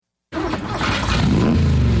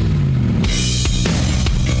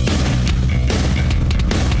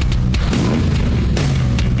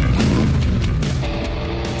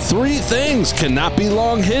things cannot be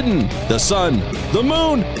long hidden: the sun, the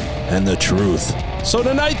moon, and the truth. So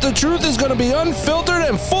tonight, the truth is going to be unfiltered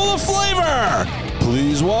and full of flavor.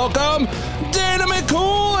 Please welcome Dana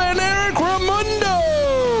McCool and Eric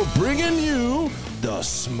Ramundo, bringing you the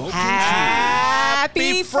Smoking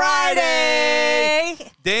Happy Friday!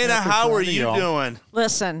 Dana, how are you doing?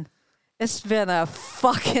 Listen, it's been a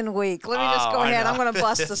fucking week. Let me just go ahead. I'm going to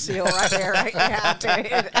bust the seal right there, right now,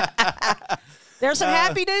 dude. There's some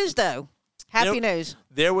happy news, though. Happy news.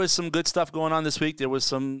 There was some good stuff going on this week. There was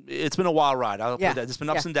some. It's been a wild ride. I'll put that. It's been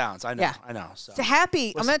ups and downs. I know. Yeah. I know. So. So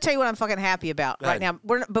happy. I'm going to tell you what I'm fucking happy about right now.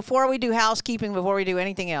 Before we do housekeeping, before we do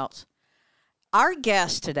anything else, our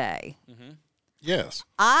guest today. Mm-hmm. Yes.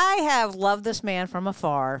 I have loved this man from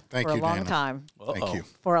afar for a long Dana. time. Thank you.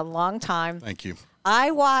 For a long time. Thank you.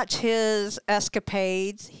 I watch his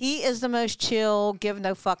escapades. He is the most chill, give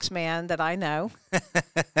no fucks man that I know.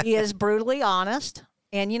 He is brutally honest.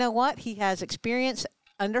 And you know what? He has experience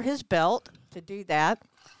under his belt to do that,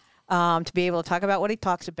 to be able to talk about what he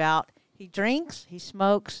talks about. He drinks, he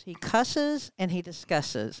smokes, he cusses, and he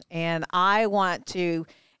discusses. And I want to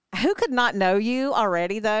 – who could not know you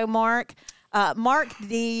already, though, Mark? Mark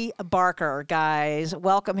D. Barker, guys.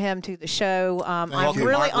 Welcome him to the show. I'm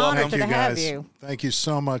really honored to have you. Thank you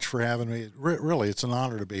so much for having me. Really, it's an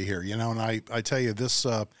honor to be here. You know, and I tell you, this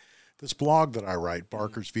blog that I write,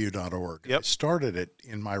 barkersview.org, I started it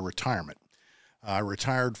in my retirement. I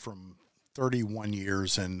retired from 31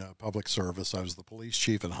 years in public service. I was the police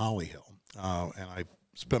chief in Holly Hill, and I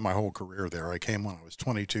spent my whole career there. I came when I was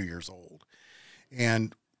 22 years old.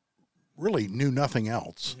 And really knew nothing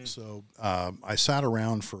else. Mm-hmm. So I sat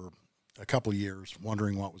around for a couple of years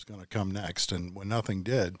wondering what was going to come next. And when nothing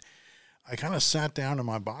did, I kind of sat down in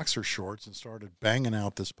my boxer shorts and started banging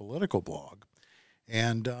out this political blog.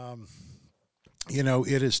 And, you know,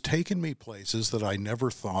 it has taken me places that I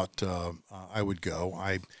never thought I would go.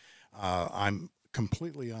 I'm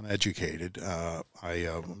completely uneducated.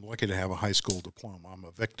 I'm lucky to have a high school diploma. I'm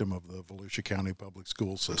a victim of the Volusia County public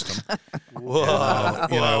school system.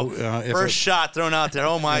 Whoa. First shot thrown out there.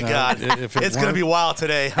 Oh, my God. It's going to be wild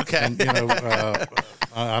today. Okay. And,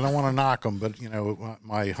 I don't want to knock them, but,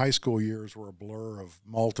 my high school years were a blur of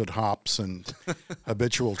malted hops and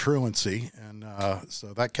habitual truancy, and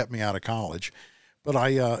so that kept me out of college. But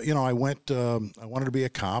I went, I wanted to be a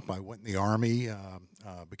cop. I went in the Army,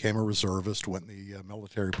 became a reservist, went in the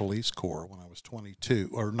military police corps when I was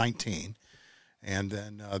 19. And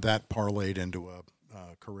then that parlayed into a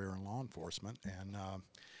career in law enforcement. And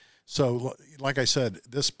so, like I said,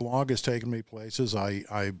 this blog has taken me places.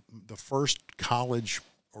 The first college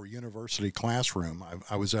or university classroom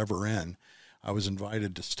I was ever in, I was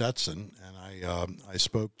invited to Stetson, and I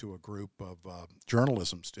spoke to a group of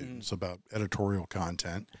journalism students about editorial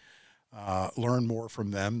content, learned more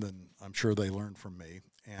from them than I'm sure they learned from me.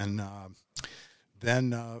 And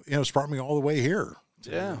then, it's brought me all the way here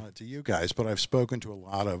to you guys. But I've spoken to a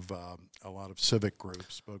lot of civic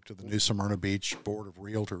groups, spoke to the New Smyrna Beach Board of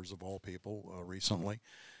Realtors, of all people, recently.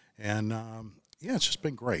 And, it's just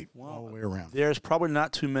been great all the way around. There's probably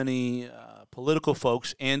not too many political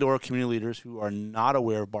folks and or community leaders who are not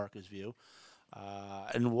aware of Barker's View.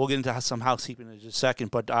 And we'll get into some housekeeping in just a second,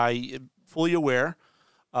 but I'm fully aware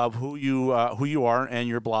of who you are and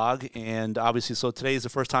your blog. And obviously, so today is the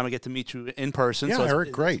first time I get to meet you in person. Yeah, so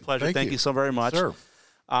Eric, great. It's a pleasure. Thank you so very much. Sure.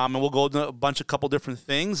 And we'll go into a couple different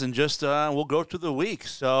things and just we'll go through the week.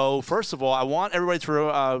 So first of all, I want everybody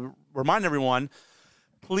to remind everyone,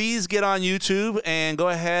 please get on YouTube and go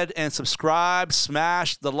ahead and subscribe,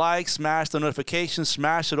 smash the like, smash the notifications,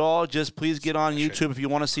 smash it all. Just please get on YouTube if you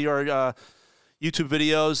want to see our YouTube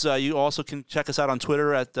videos. You also can check us out on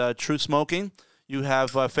Twitter at Truth Smoking. You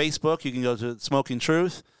have Facebook. You can go to Smoking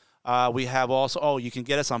Truth. We have also, you can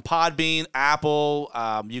get us on Podbean, Apple.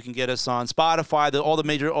 You can get us on Spotify, all the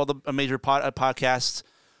major podcasts.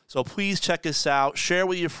 So please check us out. Share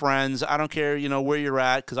with your friends. I don't care, where you're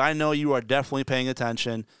at, because I know you are definitely paying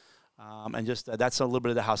attention. And just that's a little bit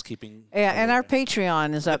of the housekeeping. Yeah, and our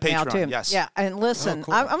Patreon is up now too. Yes. Yeah, and listen,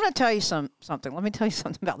 cool. I'm going to tell you something. Let me tell you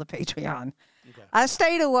something about the Patreon. Okay. I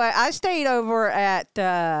stayed over at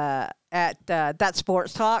That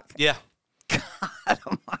Sports Talk. Yeah. God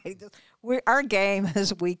almighty. Our game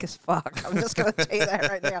is weak as fuck. I'm just going to tell you that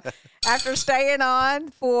right now. After staying on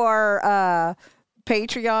for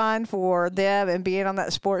Patreon for them and being on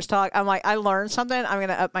That Sports Talk, I'm like, I learned something. I'm going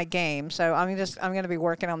to up my game. So I'm going to be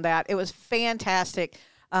working on that. It was fantastic.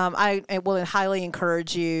 I will highly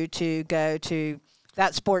encourage you to go to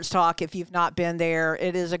That Sports Talk if you've not been there.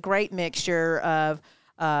 It is a great mixture of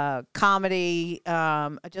comedy,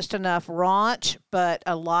 just enough raunch, but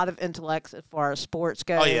a lot of intellect as far as sports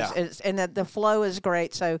goes. Oh, yeah. And the flow is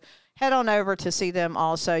great. So head on over to see them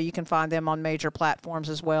also. You can find them on major platforms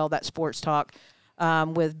as well, that Sports Talk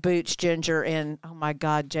with Boots, Ginger, and, oh, my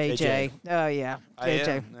God, JJ. Oh, yeah,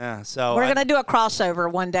 JJ. Yeah, so We're going to do a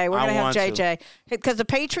crossover one day. We're going to have want to. JJ. Because the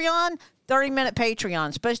Patreon, 30-minute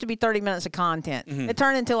Patreon, supposed to be 30 minutes of content. It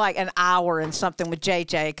turned into like an hour and something with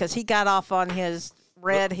JJ because he got off on his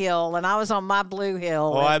red hill and I was on my blue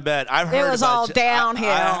hill. Oh, I bet. I've heard it was about all downhill.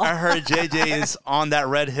 I heard JJ is on that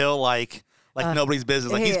red hill like nobody's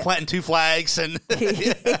business. Like he's planting 2 flags and he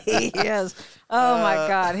is. Oh my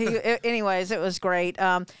God. Anyways, it was great.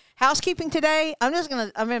 Housekeeping today. I'm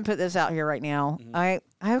gonna put this out here right now. I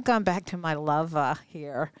have gone back to my lava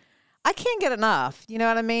here. I can't get enough. You know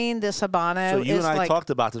what I mean? This Habano. So you is and I like, talked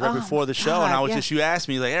about this right before the show, God, and I was yeah. just, you asked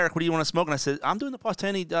me, like, Eric, what do you want to smoke? And I said, I'm doing the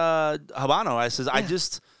Paustani Habano. I says, I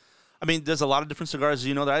mean, there's a lot of different cigars,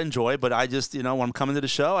 that I enjoy, but I just, when I'm coming to the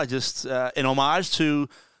show, I just, in homage to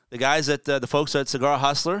the guys at the folks at Cigar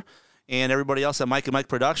Hustler and everybody else at Mike and Mike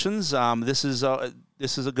Productions, this is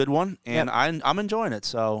a good one, and I'm enjoying it.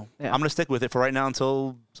 So I'm going to stick with it for right now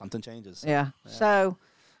until something changes. Yeah. So.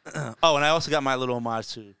 Oh, and I also got my little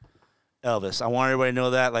homage to Elvis. I want everybody to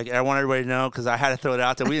know that. Like, I want everybody to know because I had to throw it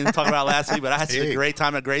out there. We didn't talk about it last week, but I had such a great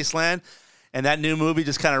time at Graceland. And that new movie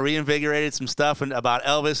just kind of reinvigorated some stuff about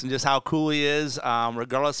Elvis and just how cool he is.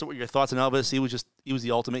 Regardless of what your thoughts on Elvis, he was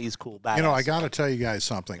the ultimate. He's cool. Badass. I got to tell you guys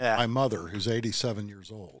something. Yeah. My mother, who's 87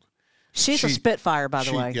 years old. She's a Spitfire, by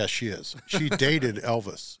the way. Yes, she is. She dated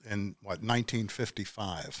Elvis in,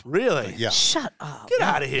 1955. Really? Yeah. Shut up. Get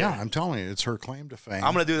out of here. Yeah, I'm telling you, it's her claim to fame.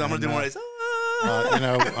 I'm going to do one of these.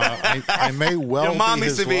 I may well Your mom be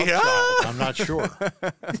needs his to be love here. child. I'm not sure.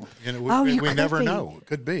 We could never be. know. It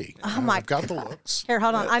could be. Oh my I've got the God. looks. Here,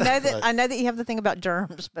 hold on. I know that you have the thing about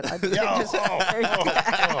germs, but I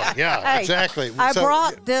Yeah, Hey, exactly. I So,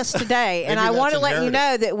 brought this today, and Maybe I want to that's let you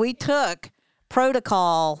inherited. know that we took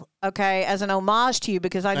protocol, okay, as an homage to you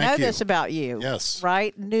because I know Thank you. this about you. Yes.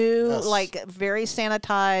 Right? New, Yes. like very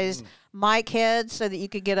sanitized mic heads so that you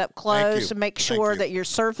could get up Thank close you. and make Thank sure you. that your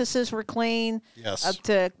surfaces were clean. Yes.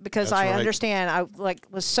 Because That's I right. understand. I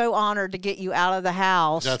was so honored to get you out of the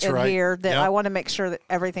house That's and right. here that Yep. I want to make sure that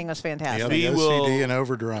everything was fantastic. Yeah, We the will- OCD and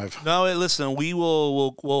overdrive. No, listen.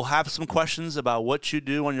 We'll have some questions about what you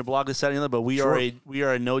do on your blog, this, that, and the other. But we Sure.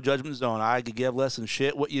 are a no judgment zone. I could give less than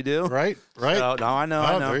shit what you do. Right? So, no, I know. Oh,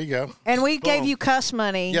 I know. there you go. And we gave you cuss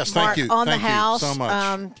money, Yes, thank Mark, you. on Thank the you house. so much.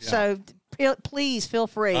 Yeah. So please feel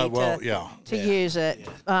free to use it.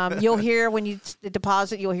 You'll hear when you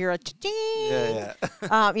deposit, you'll hear a ching.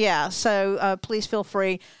 Yeah. So please feel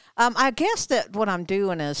free. I guess that what I'm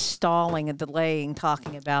doing is stalling and delaying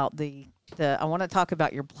talking about I want to talk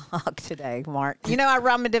about your blog today, Mark.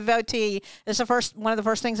 I'm a devotee. It's one of the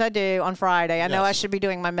first things I do on Friday. I know Yes. I should be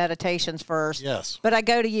doing my meditations first. Yes. But I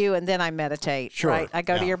go to you and then I meditate. Sure. Right. I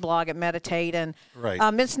go to Yeah. your blog and meditate. And Right.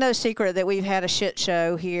 it's no secret that we've had a shit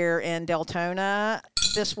show here in Deltona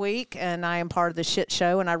this week, and I am part of the shit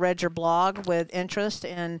show. And I read your blog with interest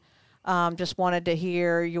and just wanted to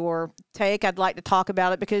hear your take. I'd like to talk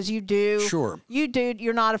about it because you do. Sure.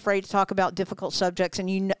 You're not afraid to talk about difficult subjects,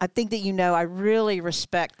 and I think that I really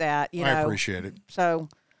respect that. I appreciate it. So,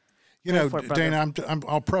 You for it, brother. Dana,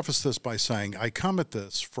 I'll preface this by saying I come at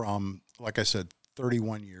this from, like I said,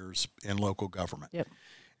 31 years in local government. Yep.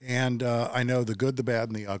 And I know the good, the bad,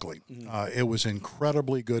 and the ugly. It was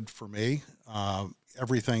incredibly good for me.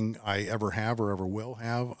 Everything I ever have or ever will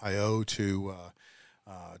have, I owe to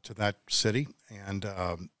that city. And,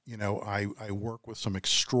 I work with some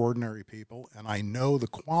extraordinary people, and I know the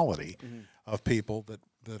quality of people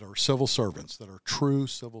that are civil servants, that are true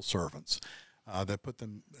civil servants, that put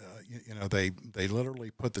them, they literally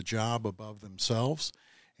put the job above themselves,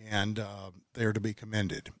 and they're to be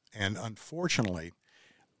commended. And unfortunately,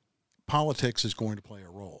 politics is going to play a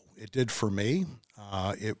role. It did for me.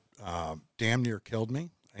 It damn near killed me.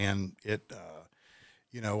 And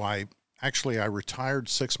I retired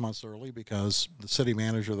 6 months early because the city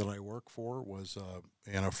manager that I work for was,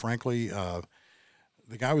 frankly,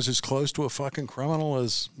 the guy was as close to a fucking criminal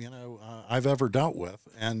as, I've ever dealt with.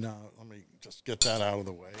 And let me just get that out of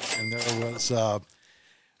the way. And there was,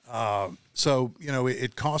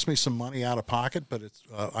 it cost me some money out of pocket, but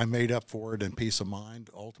I made up for it in peace of mind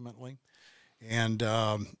ultimately. And,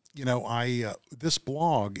 this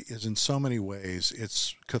blog is in so many ways,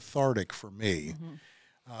 it's cathartic for me.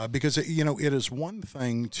 Because it is one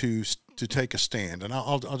thing to take a stand, and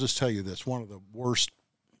I'll just tell you this: one of the worst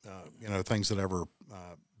things that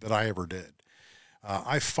I ever did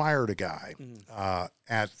I fired a guy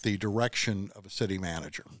at the direction of a city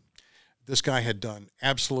manager. This guy had done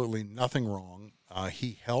absolutely nothing wrong.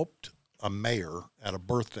 He helped a mayor at a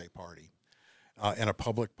birthday party in a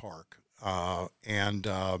public park, and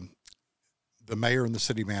the mayor and the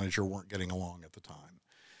city manager weren't getting along at the time.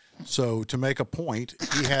 So to make a point,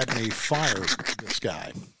 he had me fire this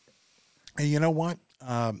guy. And you know what?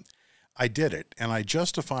 I did it, and I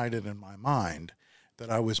justified it in my mind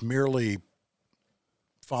that I was merely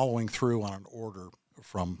following through on an order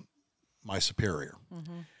from my superior.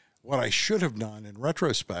 Mm-hmm. What I should have done in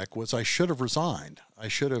retrospect was I should have resigned. I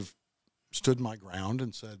should have stood my ground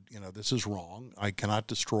and said, this is wrong. I cannot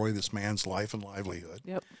destroy this man's life and livelihood.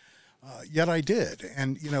 Yep. Yet I did.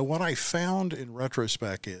 And, what I found in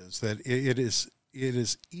retrospect is that it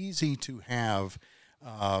is easy to have,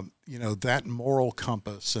 that moral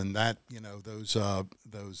compass and that,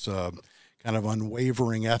 those kind of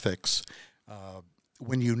unwavering ethics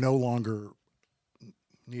when you no longer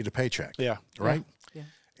need a paycheck. Yeah. Right? Yeah.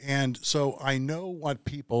 And so I know what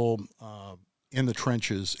people in the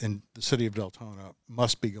trenches in the city of Deltona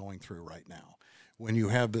must be going through right now when you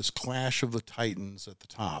have this clash of the titans at the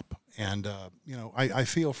top. And, I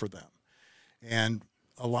feel for them. And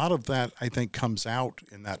a lot of that, I think, comes out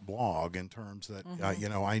in that blog in terms that,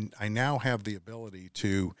 I now have the ability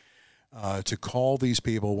to call these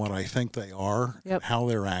people what I think they are, Yep. how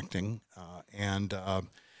they're acting.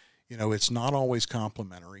 It's not always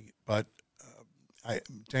complimentary, but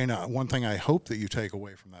Dana, one thing I hope that you take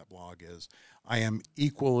away from that blog is I am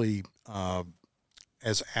equally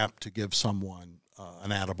as apt to give someone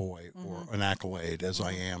an attaboy or an accolade as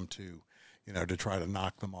I am to, to try to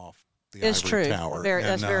knock them off the It's ivory true. tower.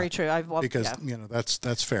 That's very true. Because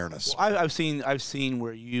that's fairness. Well, I've seen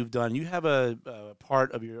where you have a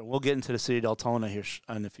part of your. We'll get into the city of Deltona here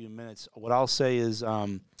in a few minutes. What I'll say is,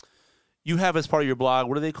 you have as part of your blog.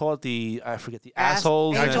 What do they call it? I forget the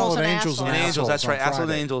assholes. I call it Angels angels and and Angels. That's on right, assholes and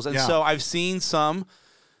Friday. angels. And Yeah. so I've seen some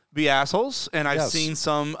be assholes, and I've Yes. seen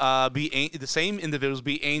some be the same individuals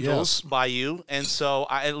be angels Yes. by you. And so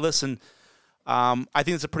I listen. I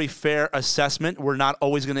think it's a pretty fair assessment. We're not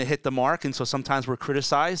always going to hit the mark, and so sometimes we're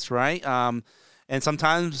criticized, right? And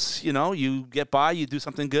sometimes, you get by, you do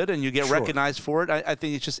something good, and you get Sure. recognized for it. I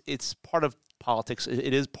think it's part of politics.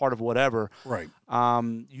 It is part of whatever. Right.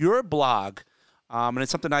 Your blog, and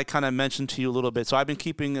it's something I kind of mentioned to you a little bit. So I've been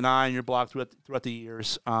keeping an eye on your blog throughout the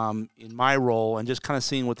years in my role, and just kind of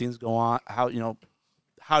seeing what things go on, how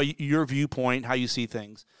your viewpoint, how you see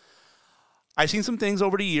things. I've seen some things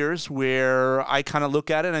over the years where I kind of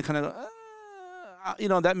look at it and I kind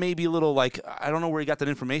of, that may be a little like, I don't know where you got that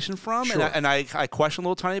information from. Sure. And I question a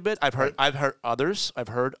little tiny bit. I've heard others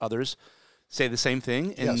say the same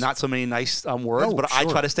thing in Yes. not so many nice words, Oh, but I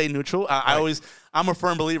sure. try to stay neutral. I'm a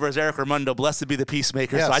firm believer as Eric Raimondo, blessed be the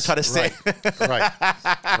peacemaker. So I Yes, try to stay.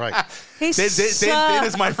 right. He's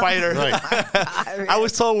Dana's my fighter. Right. I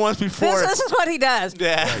was told once before. This is what he does.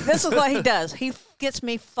 Yeah. This is what he does. He gets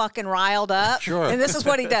me fucking riled up. Sure. And this is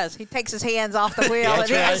what he does. He takes his hands off the wheel and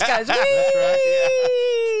he right. just goes, That's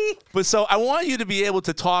right, wee. But so I want you to be able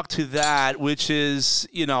to talk to that, which is,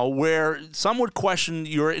 where some would question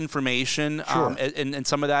your information Sure. and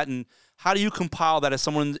some of that. And how do you compile that as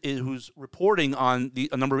someone who's reporting on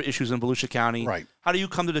a number of issues in Volusia County? Right. How do you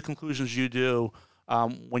come to the conclusions you do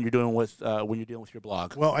when you're dealing with your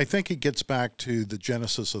blog? Well, I think it gets back to the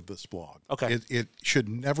genesis of this blog. Okay. It should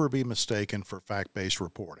never be mistaken for fact-based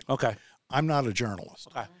reporting. Okay. I'm not a journalist.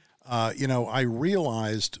 Okay. I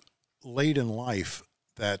realized late in life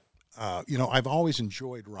that, I've always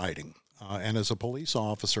enjoyed writing. And as a police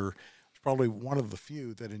officer, I was probably one of the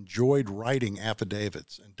few that enjoyed writing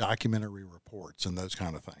affidavits and documentary reports and those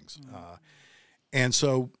kind of things. And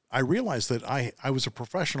so I realized that I was a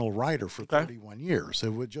professional writer for 31 years.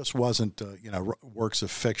 It just wasn't, works of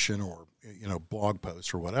fiction or, blog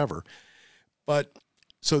posts or whatever. But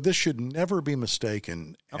so this should never be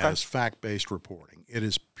mistaken as fact-based reporting. It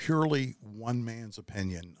is purely one man's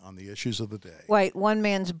opinion on the issues of the day. Wait, one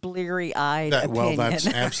man's bleary-eyed opinion. Well, that's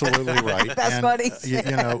absolutely right. That's what he said.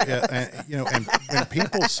 And when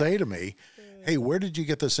people say to me, hey, where did you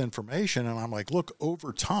get this information? And I'm like, look,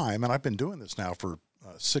 over time, and I've been doing this now for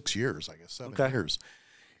 6 years, I guess, 7 years.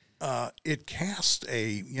 It casts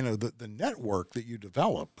the network that you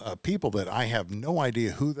develop, people that I have no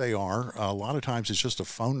idea who they are. A lot of times it's just a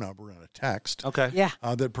phone number and a text. Okay. Yeah.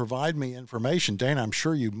 That provide me information. Dana, I'm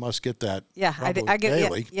sure you must get that. Yeah, I probably get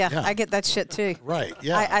daily. I get that shit too. Right.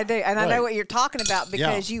 Yeah. I do, and I know Right. what you're talking about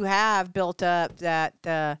because you have built up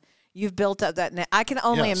that. You've built up that. I can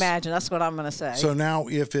only Yes. imagine. That's what I'm going to say. So now,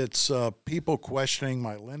 if it's people questioning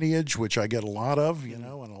my lineage, which I get a lot of, and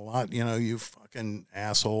a lot, you fucking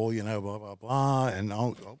asshole, you know, blah, blah, blah. And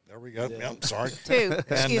there we go. Yeah. I'm sorry. Two.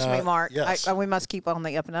 Excuse me, Mark. Yes. We must keep on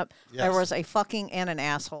the up and up. Yes. There was a fucking and an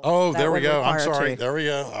asshole. Oh, that there we would go. I'm require sorry. two. There we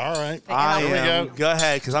go. All right. I There we am. go. Go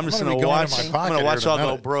ahead, because I'm just gonna gonna go watch. into my I'm pocket gonna watch here in a y'all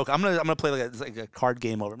go minute. broke. I'm gonna play like a card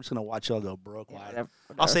game over. I'm just gonna watch y'all go broke. Whatever.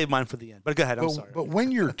 I'll save mine for the end. But go ahead. I'm But, sorry. but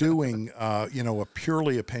when you're doing, you know, a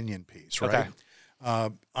purely opinion piece, right?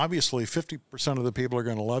 Okay. Obviously, 50% of the people are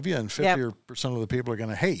going to love you, and 50% of the people are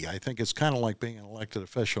going to hate you. I think it's kind of like being an elected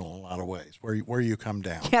official in a lot of ways, where you come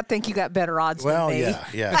down. I think you got better odds Well, than me.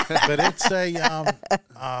 yeah. But it's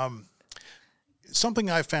a something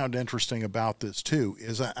I found interesting about this too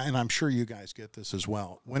is, and I'm sure you guys get this as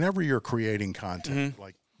well. Whenever you're creating content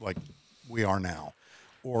like we are now,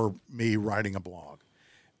 or me writing a blog,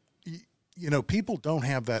 you know, people don't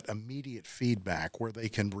have that immediate feedback where they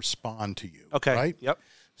can respond to you. Okay. Right. Yep.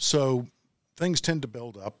 So things tend to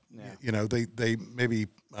build up. Yeah. You know, they maybe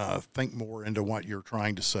think more into what you're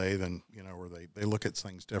trying to say than, you know, or they look at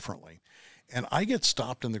things differently. And I get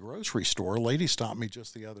stopped in the grocery store. A lady stopped me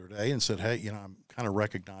just the other day and said, hey, you know, I'm kind of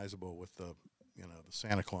recognizable with the, you know, the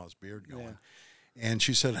Santa Claus beard going. Yeah. And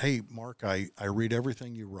she said, hey, Mark, I read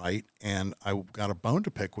everything you write, and I got a bone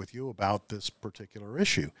to pick with you about this particular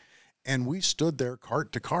issue. And we stood there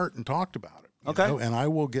cart to cart and talked about it. You know? And I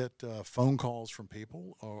will get phone calls from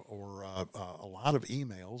people or a lot of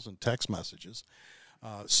emails and text messages,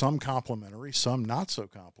 some complimentary, some not so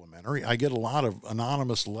complimentary. I get a lot of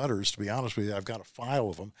anonymous letters, to be honest with you. I've got a file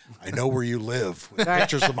of them. I know where you live with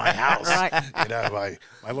pictures of my house, you know,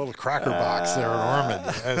 my little cracker box there in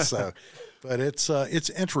Ormond. You know, so, but it's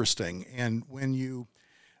interesting. And when you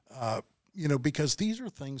you know, because these are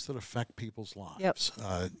things that affect people's lives,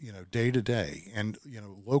 you know, day to day. And, you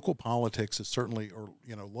know, local politics is certainly, or,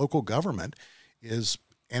 you know, local government is,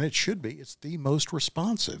 and it should be, it's the most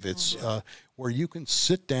responsive. It's where you can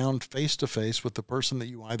sit down face to face with the person that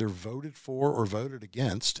you either voted for or voted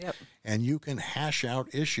against, and you can hash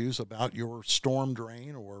out issues about your storm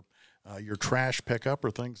drain or your trash pickup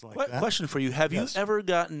or things like that. Question for you. Have you ever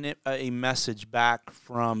gotten a message back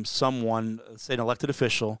from someone, say an elected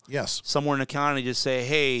official, somewhere in the county, just say,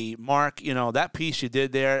 hey, Mark, you know, that piece you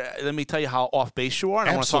did there, let me tell you how off base you are, and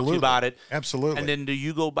I want to talk to you about it. Absolutely. And then do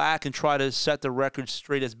you go back and try to set the record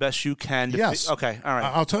straight as best you can? Okay, all right.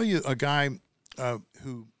 I'll tell you a guy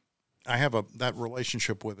who I have that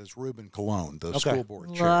relationship with is Ruben Colon, the school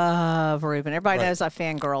board chair. Love Ruben. Everybody knows I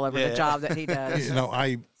fangirl over the job that he does. You know,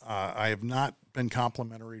 I have not been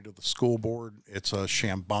complimentary to the school board. It's a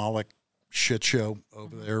shambolic shit show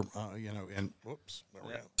over there, you know, and whoops, there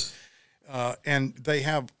we go. And they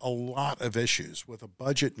have a lot of issues with a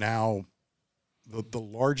budget now, the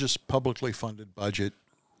largest publicly funded budget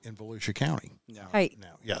in Volusia County. Hey.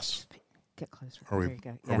 Now, yes. Get closer. Are we, there you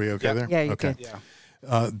go. are we okay there? Yeah, you're okay.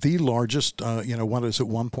 good. The largest, you know, what is it,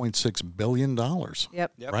 $1.6 billion.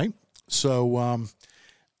 Yep. Right? So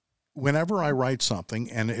whenever I write something,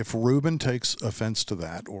 and if Ruben takes offense to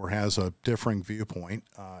that or has a differing viewpoint,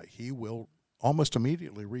 he will almost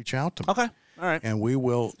immediately reach out to me. Okay. All right. And we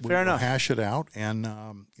will enough. hash it out. And,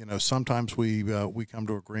 you know, sometimes we come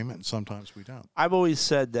to agreement and sometimes we don't. I've always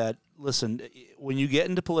said that, listen, when you get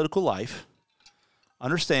into political life,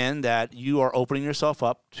 understand that you are opening yourself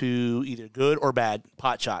up to either good or bad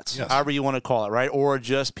pot shots, however you want to call it, right? Or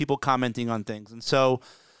just people commenting on things. And so,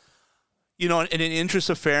 you know, in an interest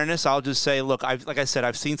of fairness, I'll just say, look, like I said,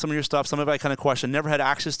 I've seen some of your stuff. Some of it I kind of question. Never had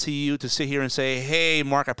access to you to sit here and say, hey,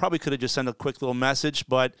 Mark, I probably could have just sent a quick little message.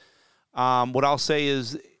 But what I'll say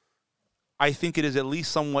is I think it is at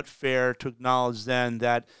least somewhat fair to acknowledge then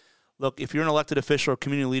that, look, if you're an elected official or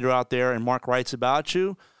community leader out there and Mark writes about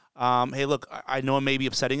you, hey, look, I know it may be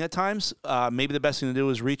upsetting at times. Maybe the best thing to do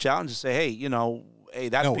is reach out and just say, hey, you know, hey,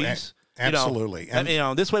 that piece. Absolutely. You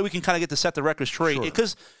know, this way we can kind of get to set the record straight.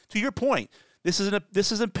 Because to your point, this is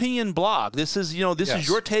an opinion blog. This is, you know, this is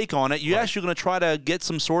your take on it. Yes, you're going to try to get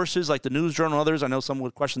some sources like the News Journal and others. I know some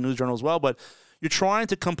would question the News Journal as well, but you're trying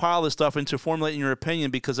to compile this stuff into formulating your opinion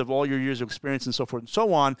because of all your years of experience and so forth and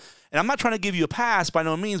so on. And I'm not trying to give you a pass by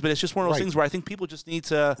no means, but it's just one of those things where I think people just need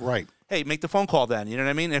to, hey, make the phone call then. You know what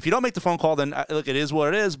I mean? And if you don't make the phone call, then look, it is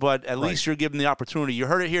what it is, but at least you're given the opportunity. You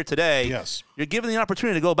heard it here today. Yes. You're given the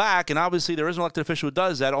opportunity to go back, and obviously there is an elected official who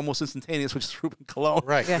does that almost instantaneous, which is Ruben Colon.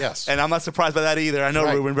 Right, yes. And I'm not surprised by that either. I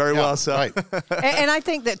know Ruben very well. So. Right. And I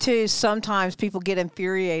think that, too, sometimes people get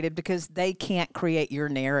infuriated because they can't create your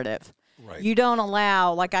narrative. Right. You don't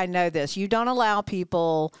allow, like I know this, you don't allow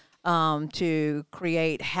people to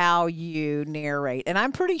create how you narrate. And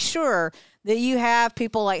I'm pretty sure that you have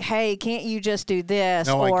people like, hey, can't you just do this?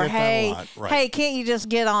 No, I or get that a hey, lot, right. hey, can't you just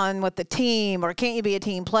get on with the team? Or can't you be a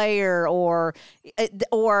team player? Or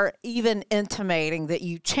even intimating that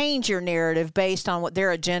you change your narrative based on what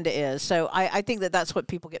their agenda is. So I think that that's what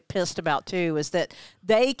people get pissed about too, is that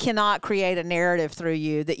they cannot create a narrative through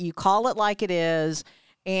you, that you call it like it is.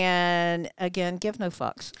 And again, give no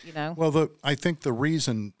fucks, you know? Well, I think the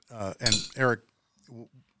reason, and Eric,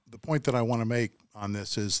 the point that I want to make on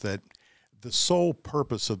this is that the sole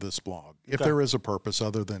purpose of this blog, if there is a purpose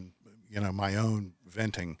other than, my own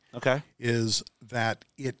venting, is that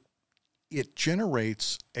it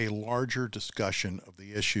generates a larger discussion of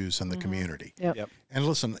the issues in the community. Yep. And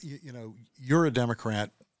listen, you're a Democrat,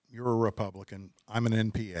 you're a Republican, I'm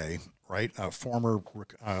an NPA, right? A former,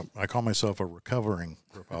 I call myself a recovering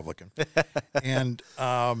Republican. And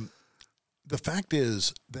the fact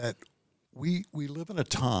is that we live in a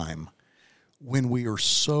time when we are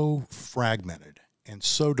so fragmented and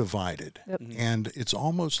so divided. Yep. And it's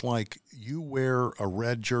almost like you wear a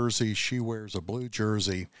red jersey, she wears a blue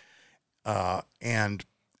jersey, and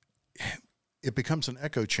it becomes an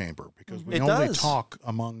echo chamber because we only talk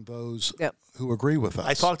among those who agree with us.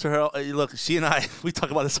 I talked to her. Look, she and I, we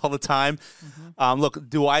talk about this all the time. Look,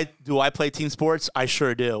 do I play team sports? I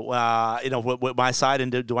sure do. With my side,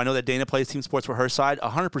 and do I know that Dana plays team sports for her side?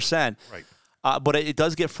 100%. Right. But it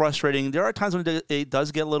does get frustrating. There are times when it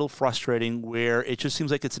does get a little frustrating where it just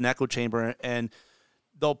seems like it's an echo chamber. And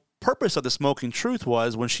the purpose of the Smoking Truth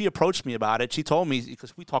was when she approached me about it, she told me,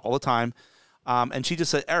 because we talk all the time, and she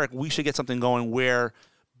just said, Eric, we should get something going where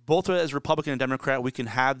both as Republican and Democrat, we can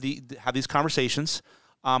have these conversations.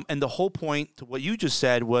 And the whole point to what you just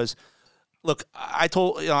said was, look, I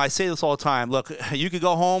say this all the time. Look, you could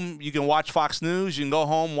go home, you can watch Fox News, you can go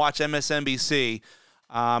home, watch MSNBC.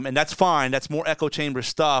 And that's fine. That's more echo chamber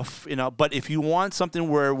stuff, But if you want something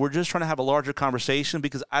where we're just trying to have a larger conversation,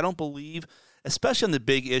 because I don't believe, especially on the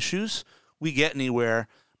big issues, we get anywhere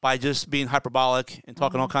by just being hyperbolic and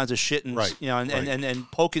talking all kinds of shit and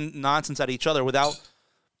and poking nonsense at each other without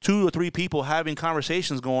 2 or 3 people having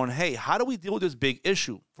conversations going, hey, how do we deal with this big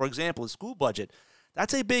issue? For example, the school budget.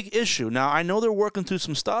 That's a big issue. Now, I know they're working through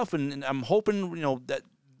some stuff, and I'm hoping that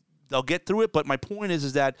they'll get through it. But my point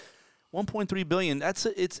is that $1.3 billion.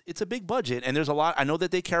 It's a big budget, and there's a lot. I know that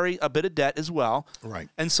they carry a bit of debt as well. Right.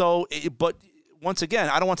 And so, but once again,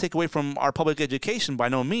 I don't want to take away from our public education by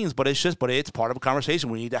no means, but it's part of a conversation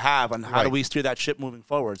we need to have on how do we steer that ship moving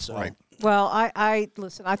forward. So. Right. Well, I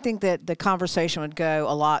listen. I think that the conversation would go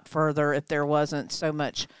a lot further if there wasn't so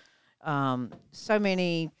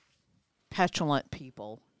many petulant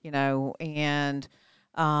people, and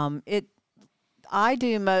I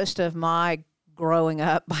do most of my growing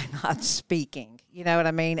up by not speaking, you know what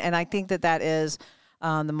I mean? And I think that is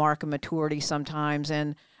the mark of maturity sometimes.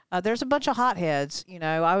 And there's a bunch of hotheads,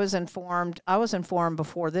 I was informed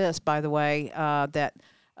before this, by the way, that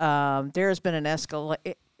there's been an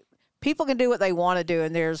escalation. People can do what they want to do,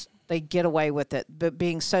 and they get away with it, but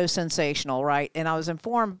being so sensational, right? And I was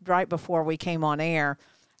informed right before we came on air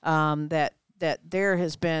that there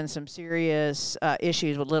has been some serious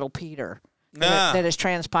issues with Little Peter. That has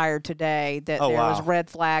transpired today. That was red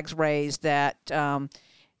flags raised that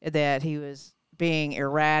he was being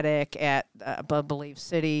erratic at, I believe,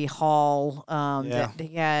 City Hall. That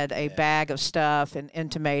he had a bag of stuff and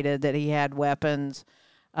intimated that he had weapons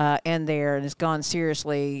in there, and has gone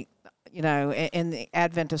seriously. In the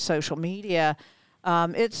advent of social media,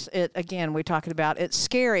 again we're talking about it's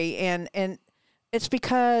scary, and it's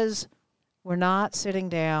because we're not sitting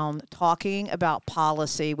down talking about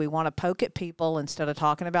policy. We want to poke at people instead of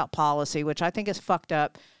talking about policy, which I think is fucked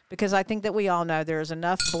up, because I think that we all know there's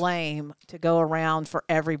enough blame to go around for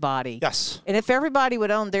everybody. Yes. And if everybody would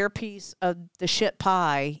own their piece of the shit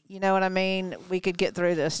pie, you know what I mean? We could get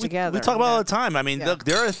through this together. We talk about it all the time. I mean, look,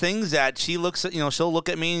 there are things that she looks at, she'll look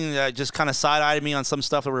at me and just kind of side-eye me on some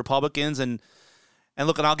stuff with Republicans, and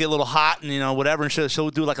look, and I'll get a little hot and, whatever, and she'll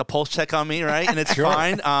do like a pulse check on me, right? And it's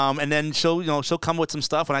fine. And then she'll come with some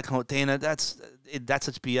stuff, and I come with, Dana, that's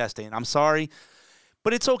such BS, Dana. I'm sorry.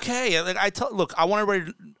 But it's okay. Like I want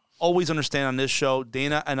everybody to always understand on this show,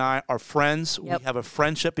 Dana and I are friends. Yep. We have a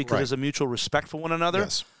friendship because there's a mutual respect for one another.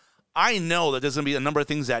 Yes. I know that there's going to be a number of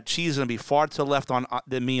things that she's going to be far to the left on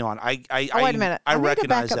than me on. Wait a minute. I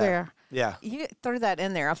recognize back up that. There. Yeah. You threw that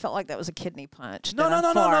in there. I felt like that was a kidney punch. No.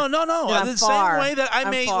 The same way that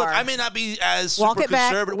I may not be as super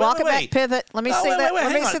conservative. Walk it back, pivot. Let me see that.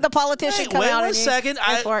 Let me see the politician come out. Wait 1 second.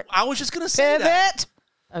 I was just going to say pivot. that.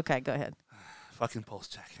 Okay, go ahead. Fucking pulse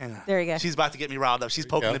check. Hang on. There you go. She's about to get me riled up. She's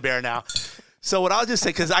poking the bear now. So what I'll just say,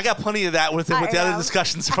 because I got plenty of that with the other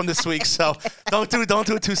discussions from this week. So don't do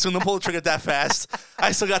it too soon. Don't pull the trigger that fast.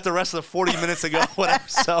 I still got the rest of the 40 minutes to go. Whatever.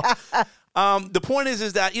 So the point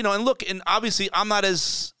is that, you know, and look, and obviously I'm not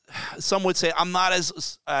as, some would say I'm not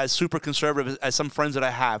as super conservative as some friends that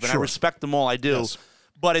I have, and I respect them all. I do. Yes.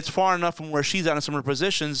 But it's far enough from where she's at in some of her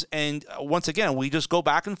positions. And once again, we just go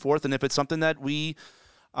back and forth. And if it's something that we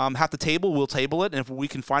have to table, we'll table it. And if we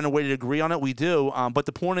can find a way to agree on it, we do. But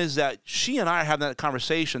the point is that she and I are having that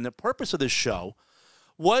conversation. The purpose of this show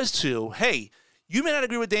was to, hey, you may not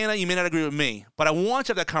agree with Dana, you may not agree with me, but I want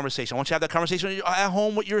you to have that conversation. I want you to have that conversation at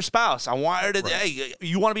home with your spouse. I want her to, hey,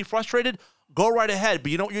 you want to be frustrated? Go right ahead.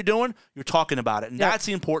 But you know what you're doing? You're talking about it. And that's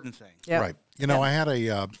the important thing. Yep. Right. You know, I had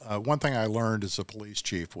one thing I learned as a police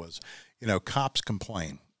chief was, you know, cops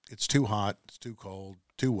complain. It's too hot, it's too cold,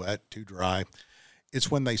 too wet, too dry.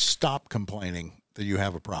 It's when they stop complaining that you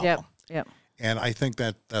have a problem. Yep. And I think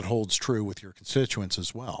that holds true with your constituents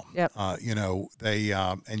as well. Yep. You know, they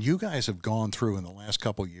and you guys have gone through in the last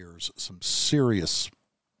couple of years some serious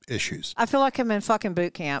issues. I feel like I'm in fucking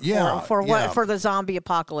boot camp for the zombie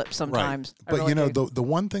apocalypse sometimes. Right. But really you know, do. the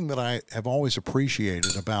one thing that I have always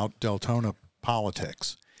appreciated about Deltona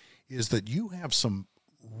politics is that you have some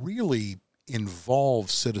really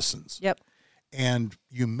involved citizens. Yep. And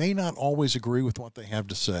you may not always agree with what they have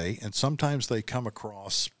to say, and sometimes they come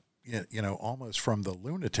across, you know, almost from the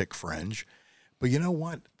lunatic fringe. But you know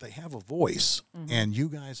what? They have a voice, and you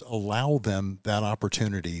guys allow them that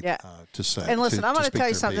opportunity to say. And listen, I'm going to tell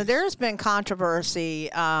you something. Piece. There has been controversy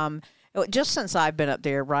just since I've been up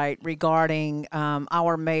there, right, regarding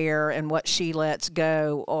our mayor and what she lets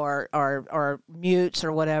go or mutes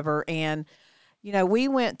or whatever. And you know, we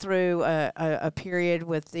went through a period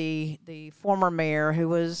with the former mayor who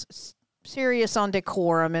was serious on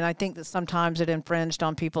decorum, and I think that sometimes it infringed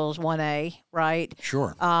on people's 1A, right?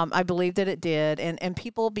 Sure. I believe that it did, and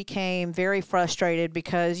people became very frustrated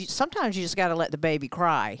because sometimes you just got to let the baby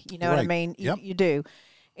cry. You know what I mean? Yep. You do.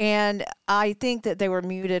 And I think that they were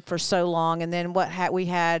muted for so long, and then we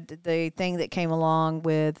had the thing that came along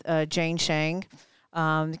with Jane Shang,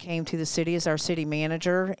 came to the city as our city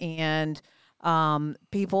manager, and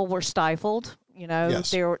people were stifled. You know,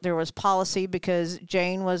 yes. there was policy because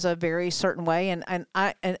Jane was a very certain way, and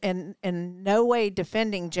I in no way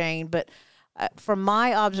defending Jane, but from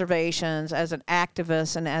my observations as an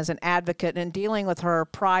activist and as an advocate and dealing with her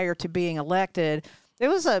prior to being elected, there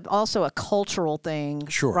was also a cultural thing,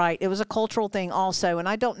 sure. Right? It was a cultural thing also, and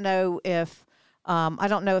I don't know if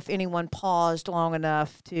anyone paused long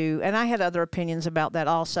enough to, and I had other opinions about that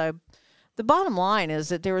also. The bottom line is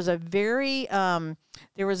that there was a very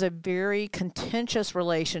contentious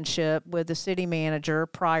relationship with the city manager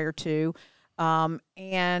prior to,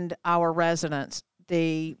 and our residents.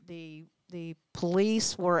 The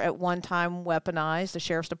police were at one time weaponized. The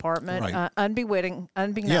sheriff's department, right. Unbeknowing,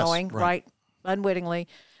 yes, right, unwittingly,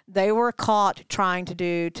 they were caught trying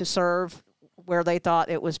to serve where they thought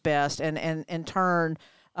it was best, and in turn.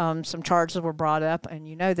 Some charges were brought up, and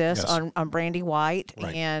you know this, yes. on Brandy White,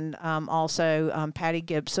 right. and also Patty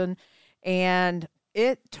Gibson. And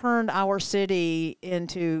it turned our city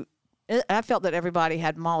into, I felt that everybody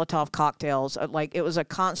had Molotov cocktails. Like, it was a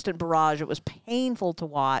constant barrage. It was painful to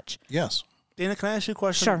watch. Yes. Dana, can I ask you a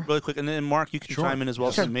question Sure. really quick? And then, Mark, you can Sure. chime in as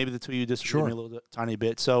well. Sure. So maybe the two of you disagree Sure. with me a little tiny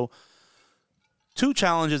bit. So two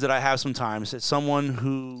challenges that I have sometimes as someone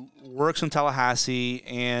who works in Tallahassee,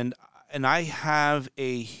 and I have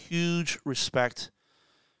a huge respect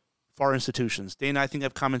for our institutions. Dana, I think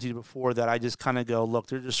I've commented to you before that I just kind of go, look,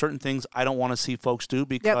 there's just certain things I don't want to see folks do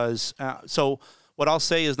because so what I'll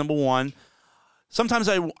say is, number one, sometimes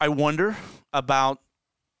I wonder about,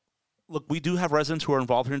 look, we do have residents who are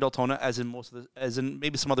involved here in Deltona, as in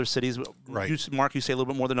maybe some other cities. Right. Mark, you say a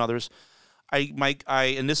little bit more than others.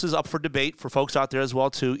 And this is up for debate for folks out there as well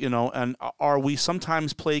too, you know, and are we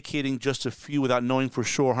sometimes placating just a few without knowing for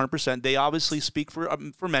sure 100%? They obviously speak for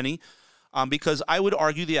many, because I would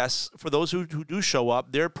argue, yes, for those who do show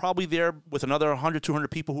up, they're probably there with another 100,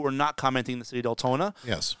 200 people who are not commenting in the city of Deltona.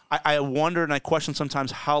 Yes. I wonder and I question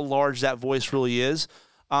sometimes how large that voice really is.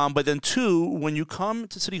 But then two, when you come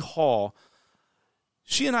to City Hall,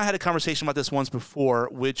 she and I had a conversation about this once before,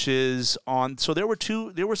 which is so there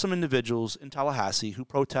were some individuals in Tallahassee who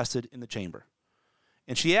protested in the chamber.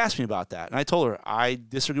 And she asked me about that. And I told her, I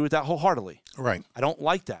disagree with that wholeheartedly. Right. I don't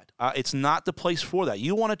like that. It's not the place for that.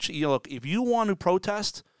 You want to, look, if you want to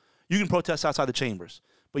protest, you can protest outside the chambers.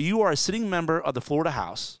 But you are a sitting member of the Florida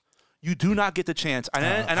House. You do not get the chance. And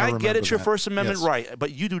I get it's your First Amendment right,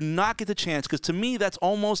 but you do not get the chance, because to me, that's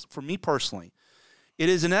almost, for me personally, it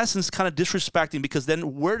is in essence kind of disrespecting, because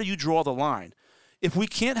then where do you draw the line? if we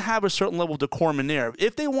can't have a certain level of decorum in there,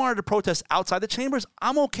 if they wanted to protest outside the chambers,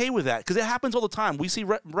 I'm okay with that because it happens all the time. We see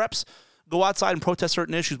reps go outside and protest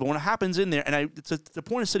certain issues, but when it happens in there, and it's the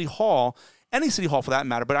point of City Hall, any City Hall for that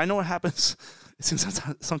matter, but I know it happens. It seems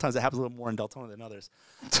sometimes it happens a little more in Deltona than others.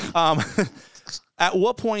 At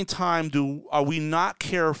what point in time are we not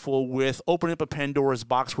careful with opening up a Pandora's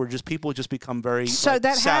box where people just become very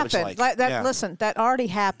that savage-like? happened. Listen, that already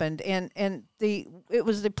happened, and it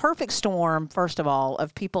was the perfect storm. First of all,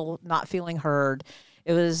 of people not feeling heard.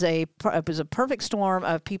 It was a perfect storm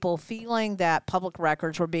of people feeling that public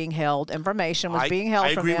records were being held, information was being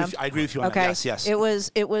held from them. I agree with you on that. Yes. It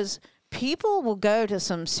was. People will go to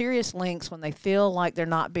some serious lengths when they feel like they're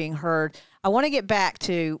not being heard. I want to get back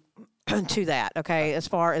to that, okay, as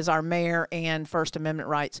far as our mayor and First Amendment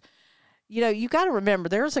rights. You know, you got to remember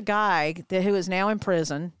there's a guy who is now in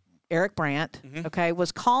prison, Eric Brandt, okay,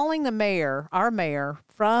 was calling the mayor, our mayor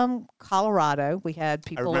from Colorado. We had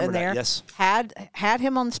people in there. Yes. Had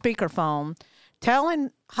him on speakerphone telling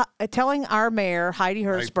our mayor, Heidi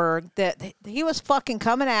Herzberg, that he was fucking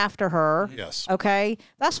coming after her. Yes. Okay?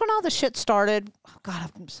 That's when all the shit started. Oh, God,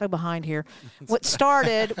 I'm so behind here. What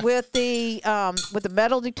started with the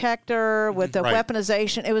metal detector, with the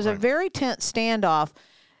weaponization. It was a very tense standoff.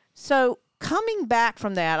 So coming back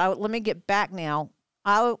from that, let me get back now.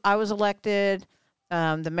 I was elected.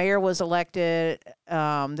 The mayor was elected.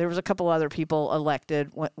 There was a couple other people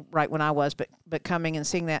elected right when I was, but coming and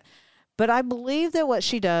seeing that. But I believe that what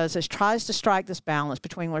she does is tries to strike this balance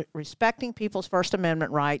between respecting people's First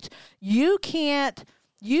Amendment rights. You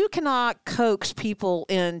cannot coax people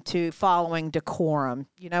into following decorum.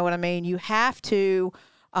 You know what I mean? You have to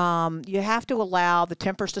allow the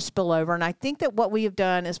tempers to spill over. And I think that what we have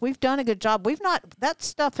done is we've done a good job. That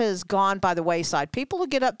stuff has gone by the wayside. People will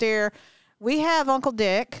get up there. We have Uncle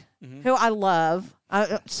Dick, who I love.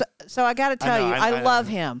 So I got to tell you, I love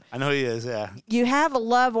him. I know he is, yeah. You have a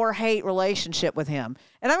love or hate relationship with him.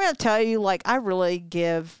 And I'm going to tell you, I really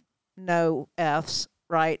give no Fs,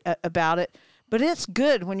 right, about it. But it's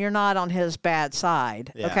good when you're not on his bad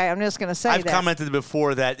side. Yeah. Okay, I'm just going to say I've commented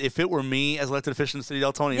before that if it were me as elected official in the city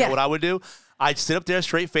of Deltona, you know what I would do? I'd sit up there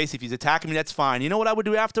straight face. If he's attacking me, that's fine. You know what I would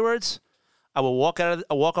do afterwards? I would walk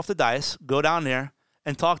off the dais, go down there,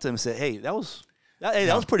 and talk to him and say, hey, that was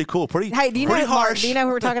pretty cool. Pretty harsh. Do you know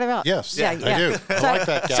who we're talking about? Yes. Yeah. I do. I like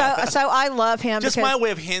that guy. So I love him. Just my way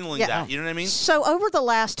of handling that. You know what I mean? So over the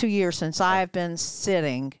last 2 years since I have been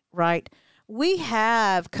sitting, right, we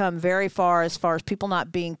have come very far as people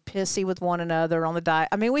not being pissy with one another on the diet.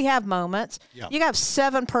 I mean, we have moments. Yeah. You have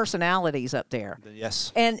 7 personalities up there.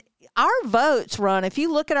 Yes. And our votes run, if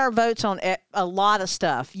you look at our votes on a lot of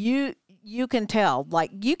stuff, you can tell.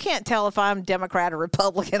 You can't tell if I'm Democrat or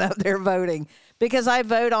Republican up there voting because I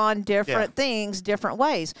vote on different things, different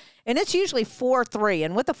ways. And it's usually 4-3.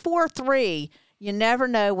 And with the 4-3, you never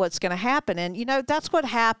know what's going to happen. And, that's what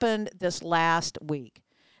happened this last week.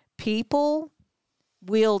 People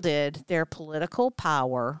wielded their political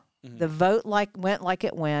power. Mm-hmm. The vote went like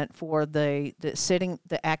it went for the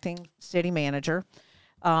acting city manager.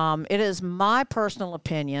 It is my personal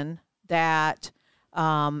opinion that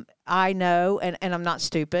I know, and I'm not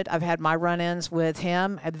stupid. I've had my run-ins with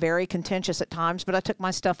him, very contentious at times, but I took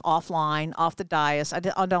my stuff offline, off the dais.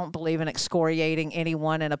 I don't believe in excoriating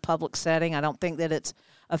anyone in a public setting. I don't think that it's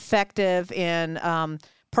effective in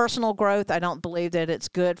personal growth. I don't believe that it's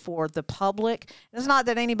good for the public. It's not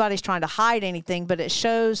that anybody's trying to hide anything, but it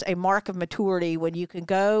shows a mark of maturity when you can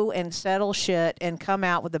go and settle shit and come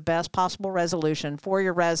out with the best possible resolution for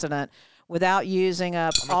your resident without using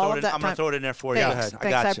up all of that time. I'm going to throw it in there for you. Go ahead.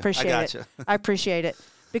 Thanks. I appreciate it. I appreciate it.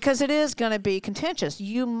 Because it is going to be contentious.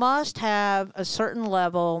 You must have a certain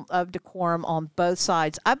level of decorum on both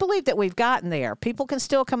sides. I believe that we've gotten there. People can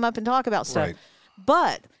still come up and talk about stuff. Right.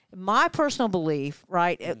 But my personal belief,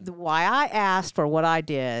 right, why I asked for what I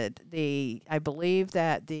did, I believe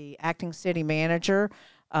that the acting city manager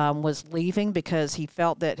was leaving because he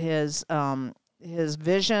felt that his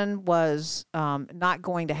vision was not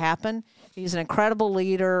going to happen. He's an incredible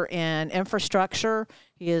leader in infrastructure.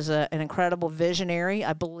 He is an incredible visionary.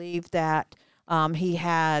 I believe that he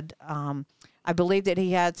had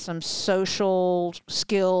some social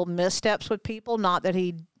skill missteps with people. Not that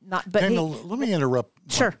he not. But Daniel, let me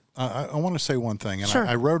interrupt. Sure. I want to say one thing, and sure.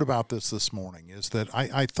 I wrote about this morning. Is that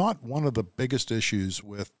I thought one of the biggest issues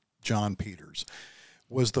with John Peters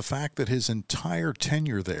was the fact that his entire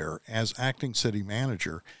tenure there as acting city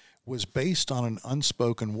manager was based on an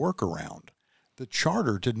unspoken workaround. The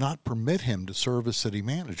charter did not permit him to serve as city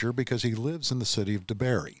manager because he lives in the city of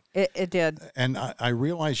DeBerry. It did. And I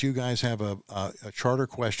realize you guys have a charter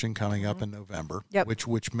question coming up in November, yep.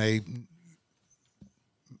 which may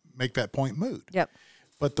make that point moot. Yep.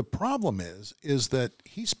 But the problem is that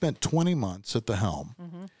he spent 20 months at the helm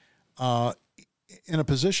in a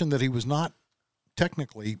position that he was not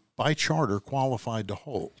technically by charter qualified to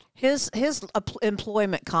hold. His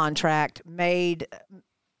employment contract made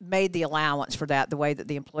the allowance for that, the way that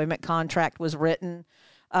the employment contract was written.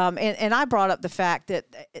 And I brought up the fact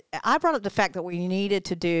that we needed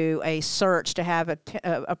to do a search to have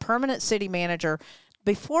a permanent city manager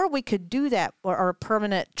before we could do that, or a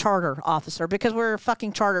permanent charter officer, because we're a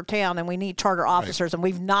fucking charter town and we need charter officers, and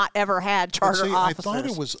we've not ever had charter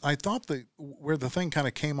officers. I thought where the thing kind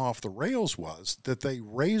of came off the rails was that they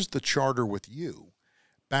raised the charter with you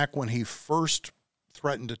back when he first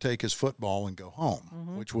threatened to take his football and go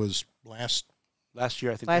home, which was last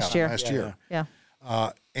year, I think. Last year. Last year. Yeah.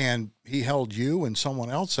 And he held you and someone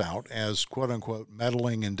else out as quote unquote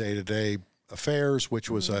meddling in day-to-day affairs, which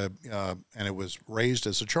was and it was raised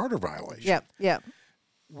as a charter violation. Yep. Yep.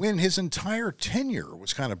 When his entire tenure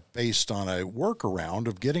was kind of based on a workaround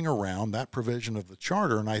of getting around that provision of the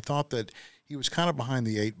charter, and I thought that he was kind of behind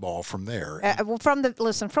the eight ball from there. Well, from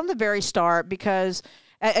the very start, because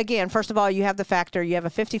again, first of all, you have the factor, you have a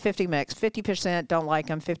 50-50 mix, 50% don't like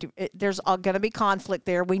him, there's going to be conflict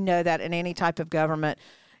there. We know that in any type of government.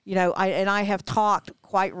 You know, I have talked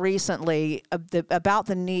quite recently about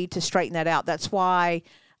the need to straighten that out. That's why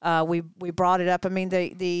we brought it up. I mean,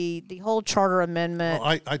 the whole charter amendment.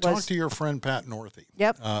 Well, I talked to your friend Pat Northey.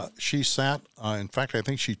 Yep. She sat. In fact, I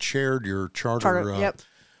think she chaired your charter yep.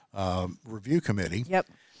 Review committee. Yep.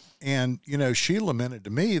 And you know, she lamented to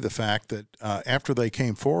me the fact that after they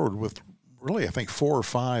came forward with really, I think 4 or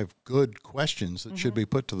 5 good questions that should be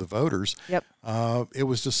put to the voters. Yep. It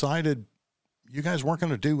was decided you guys weren't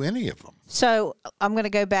going to do any of them. So I'm going to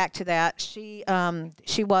go back to that. She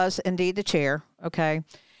was indeed the chair. Okay.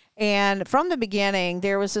 And from the beginning,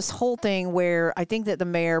 there was this whole thing where I think that the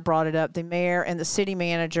mayor brought it up. The mayor and the city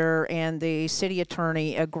manager and the city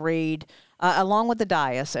attorney agreed, along with the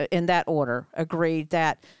dais, in that order, agreed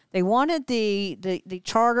that they wanted the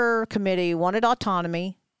charter committee wanted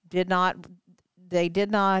autonomy. They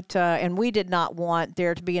did not, and we did not want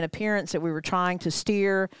there to be an appearance that we were trying to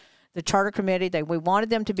steer the charter committee. We wanted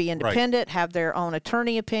them to be independent, have their own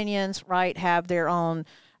attorney opinions, right? Have their own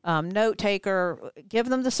note taker, give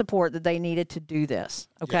them the support that they needed to do this.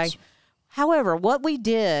 Okay. Yes. However, what we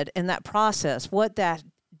did in that process, what that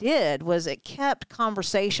did was it kept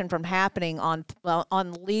conversation from happening on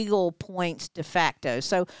legal points de facto.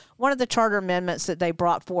 So one of the charter amendments that they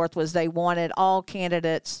brought forth was they wanted all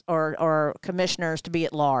candidates or commissioners to be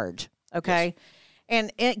at large. Okay. Yes. And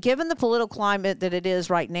given the political climate that it is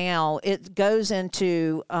right now, it goes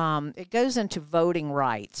into voting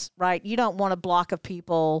rights, right? You don't want a block of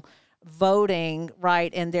people voting,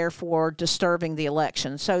 right, and therefore disturbing the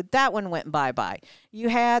election. So that one went bye-bye. You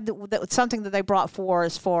had something that they brought forth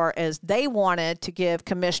as far as they wanted to give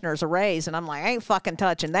commissioners a raise, and I'm like, I ain't fucking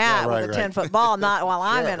touching that with a 10-foot ball, not while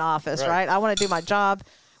I'm in office, right? I want to do my job,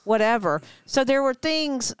 whatever. So there were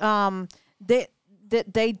things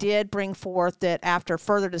that they did bring forth that after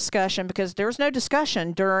further discussion, because there was no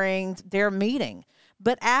discussion during their meeting.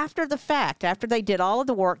 But after the fact, after they did all of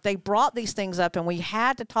the work, they brought these things up, and we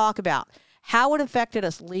had to talk about how it affected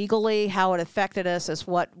us legally, how it affected us as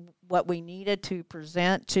what we needed to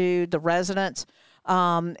present to the residents.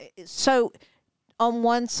 So on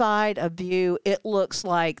one side of view, it looks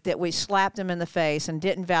like that we slapped them in the face and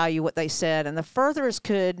didn't value what they said. And the furthest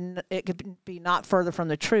could be not further from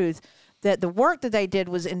the truth, that the work that they did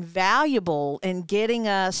was invaluable in getting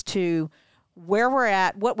us to where we're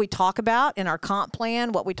at, what we talk about in our comp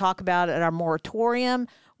plan, what we talk about at our moratorium.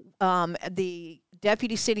 The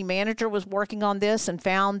deputy city manager was working on this and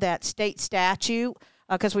found that state statute,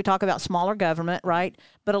 because we talk about smaller government, right?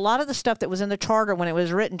 But a lot of the stuff that was in the charter when it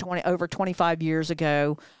was written over 25 years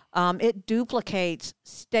ago, it duplicates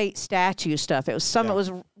state statute stuff. It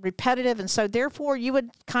was repetitive, and so therefore you would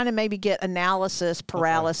kind of maybe get analysis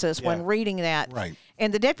paralysis when reading that. Right.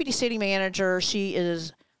 And the deputy city manager, she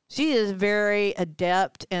is very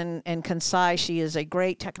adept and concise. She is a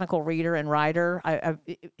great technical reader and writer.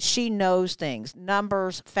 She knows things,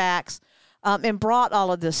 numbers, facts, and brought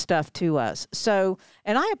all of this stuff to us. So,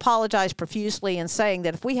 and I apologize profusely in saying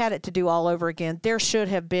that if we had it to do all over again, there should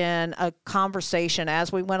have been a conversation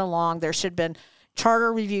as we went along. There should have been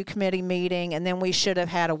charter review committee meeting, and then we should have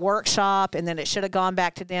had a workshop, and then it should have gone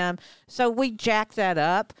back to them. So we jacked that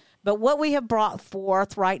up. But what we have brought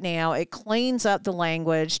forth right now, it cleans up the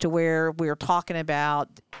language to where we're talking about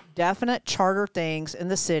definite charter things in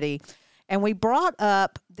the city. And we brought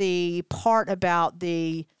up the part about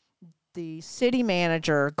the city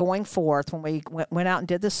manager going forth when we went out and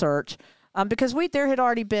did the search. because there had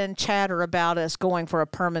already been chatter about us going for a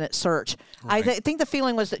permanent search. Right. I think the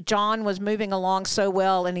feeling was that John was moving along so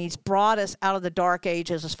well, and he's brought us out of the dark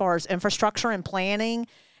ages as far as infrastructure and planning,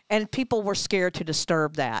 and people were scared to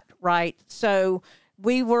disturb that, right? So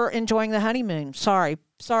we were enjoying the honeymoon. Sorry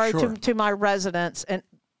Sure. to my residents, and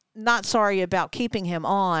not sorry about keeping him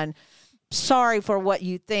on. Sorry for what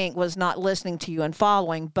you think was not listening to you and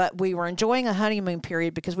following, but we were enjoying a honeymoon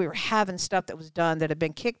period because we were having stuff that was done that had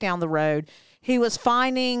been kicked down the road. He was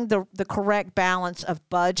finding the correct balance of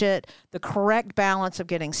budget, the correct balance of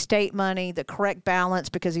getting state money, the correct balance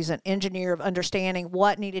because he's an engineer of understanding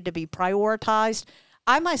what needed to be prioritized.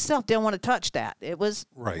 I myself didn't want to touch that. It was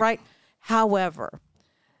right. However,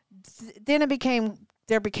 then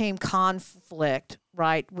there became conflict,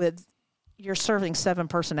 right, with you're serving 7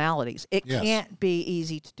 personalities. It Yes. can't be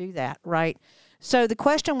easy to do that, right? So the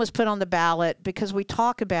question was put on the ballot because we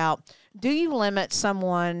talk about, do you limit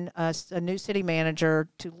someone, a new city manager,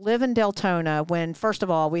 to live in Deltona when, first of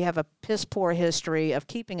all, we have a piss poor history of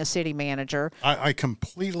keeping a city manager? I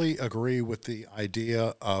completely agree with the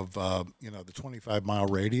idea of the 25-mile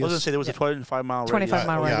radius. I was going to say there was a 25-mile radius.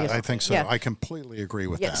 25-mile radius. Yeah, I think so. Yeah. I completely agree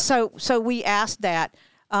with Yeah, that. so we asked that.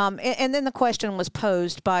 And then the question was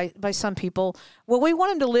posed by some people, well, we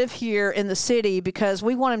want him to live here in the city because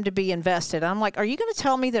we want him to be invested. And I'm like, are you going to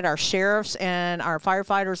tell me that our sheriffs and our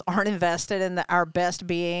firefighters aren't invested in our best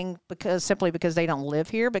being simply because they don't live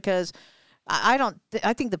here? Because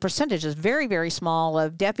I think the percentage is very, very small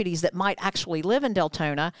of deputies that might actually live in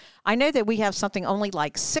Deltona. I know that we have something only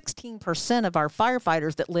like 16% of our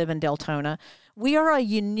firefighters that live in Deltona. We are a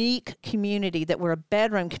unique community, that we're a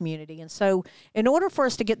bedroom community. And so in order for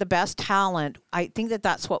us to get the best talent, I think that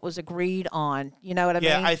that's what was agreed on. You know what I mean?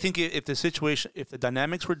 Yeah, I think if the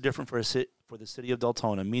dynamics were different for the city of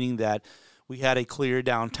Deltona, meaning that we had a clear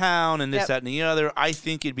downtown and this, Yep. that, and the other, I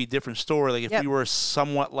think it'd be a different story. Like if Yep. we were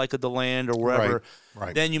somewhat like a DeLand or wherever,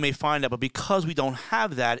 Right. then you may find that. But because we don't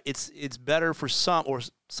have that, it's better for some, or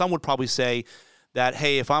some would probably say that,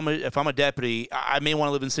 hey, if I'm a deputy, I may want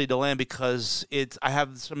to live in City DeLand because I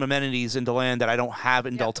have some amenities in DeLand that I don't have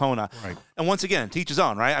in Deltona. Right. And once again, teach his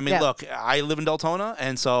own, right? I mean, Yeah. look, I live in Deltona,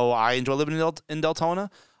 and so I enjoy living in Deltona.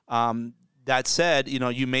 That said,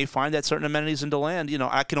 you may find that certain amenities in DeLand,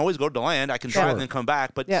 I can always go to DeLand. I can drive and then come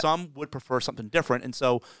back, but Yeah. some would prefer something different. And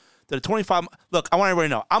so the 25, look, I want everybody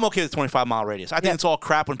to know, I'm okay with the 25-mile radius. I think Yeah. it's all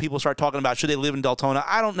crap when people start talking about should they live in Deltona.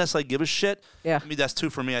 I don't necessarily give a shit. Yeah. I mean, that's 2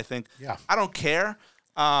 for me, I think. Yeah. I don't care.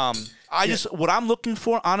 What I'm looking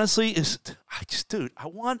for, honestly, is I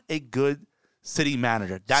want a good city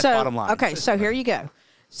manager. That's bottom line. Okay, so here you go.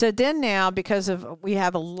 So then now, because we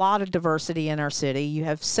have a lot of diversity in our city, you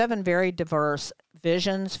have 7 very diverse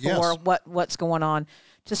visions for Yes. what's going on.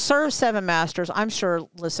 To serve 7 masters, I'm sure,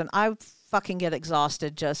 listen, I fucking get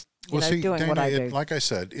exhausted just doing Dana, what I do. like I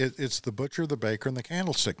said, it's the butcher, the baker, and the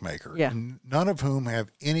candlestick maker. Yeah. None of whom have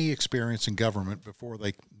any experience in government before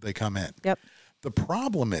they come in. Yep. The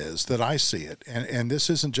problem is that I see it, and this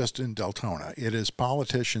isn't just in Deltona. It is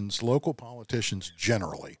politicians, local politicians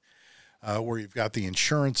generally, where you've got the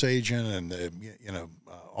insurance agent and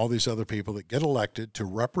all these other people that get elected to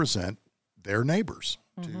represent their neighbors,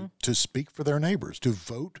 to speak for their neighbors, to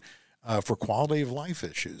vote for quality of life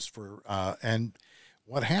issues. And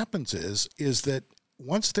what happens is that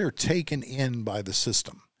once they're taken in by the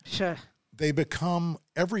system, Sure. they become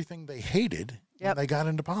everything they hated Yep. when they got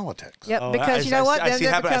into politics. Yep, Oh, because you know what? I see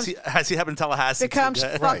Then it happen. becomes- I see it happen in Tallahassee. becomes too.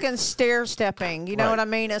 fucking stair stepping. You know Right. what I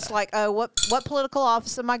mean? It's like, oh, what political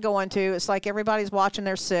office am I going to? It's like everybody's watching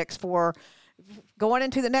their 6 for going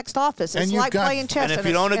into the next office. It's And you've like got- playing chess. And if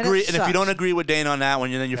you don't it agree, and if you don't sucks. agree with Dane on that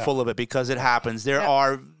one, then you're full of it because it happens. There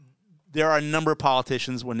are a number of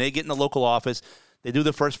politicians when they get in the local office, they do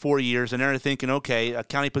the first 4 years, and they're thinking, okay, a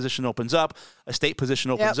county position opens up, a state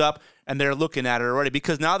position opens up, and they're looking at it already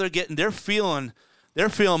because now they're feeling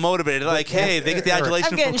motivated. Like, hey, they get the Eric, adulation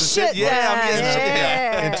I'm getting from shit Yeah, I'm done. getting shit.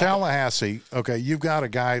 Yeah. In Tallahassee, okay, you've got a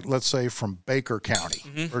guy, let's say from Baker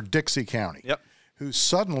County or Dixie County, Yep. who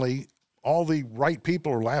suddenly all the right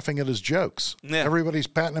people are laughing at his jokes. Yeah. Everybody's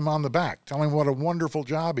patting him on the back, telling him what a wonderful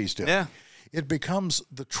job he's doing. Yeah. It becomes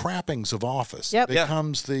the trappings of office. Yep. It Yeah.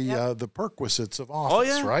 becomes the perquisites of office,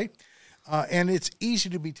 yeah. right? And it's easy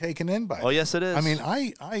to be taken in by. Oh, yes, it is. I mean,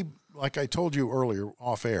 I like I told you earlier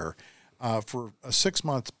off air, for a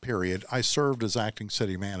 6-month period, I served as acting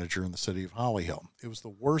city manager in the city of Hollyhill. It was the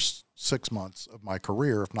worst 6 months of my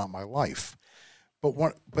career, if not my life. But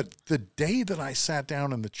the day that I sat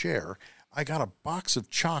down in the chair, I got a box of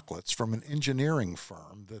chocolates from an engineering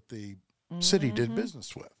firm that the city did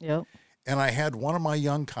business with. Yep. And I had one of my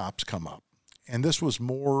young cops come up, and this was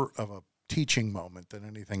more of a teaching moment than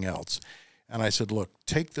anything else. And I said, look,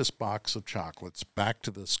 take this box of chocolates back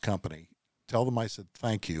to this company. Tell them I said,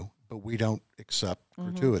 thank you, but we don't accept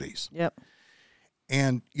gratuities. Yep.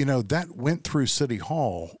 And, you know, that went through City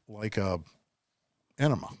Hall like a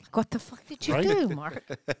enema. What the fuck did you Right? do, Mark?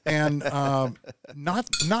 And not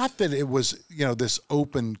that it was, you know, this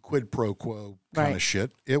open quid pro quo kind Right. of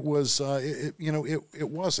shit. It was, it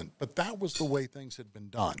wasn't. But that was the way things had been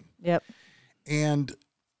done. Yep. And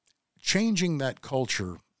changing that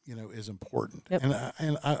culture, you know, is important. Yep.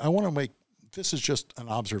 And I want to make, this is just an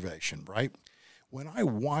observation, right? When I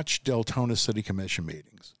watch Deltona City Commission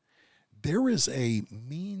meetings, there is a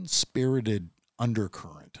mean-spirited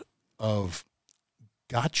undercurrent of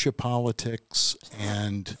gotcha politics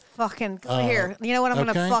and Fucking go here. You know what? I'm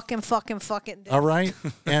okay. gonna fucking do. all right.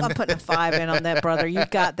 And I'm putting a 5 in on that, brother. You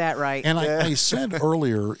got that right. And I said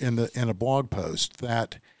earlier in a blog post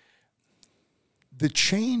that the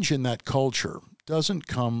change in that culture doesn't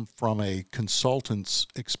come from a consultant's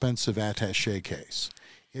expensive attaché case.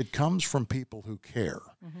 It comes from people who care.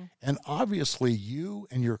 And obviously you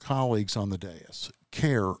and your colleagues on the dais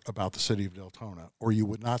care about the city of Deltona, or you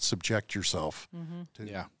would not subject yourself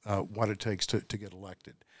to what it takes to get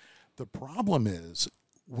elected. The problem is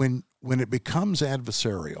when it becomes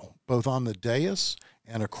adversarial, both on the dais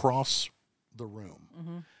and across the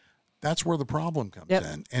room, that's where the problem comes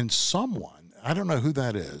in. And someone, I don't know who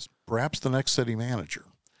that is, perhaps the next city manager.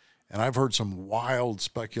 And I've heard some wild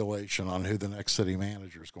speculation on who the next city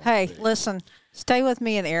manager is going Hey, to be. listen. Stay with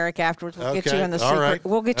me and Eric afterwards. We'll get you in the all secret. right.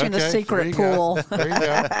 We'll get you in the Okay, secret there you pool. go. There you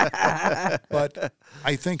go. But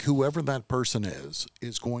I think whoever that person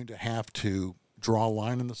is going to have to draw a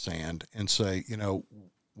line in the sand and say, you know,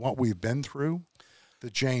 what we've been through, the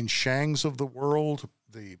Jane Shangs of the world,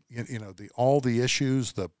 all the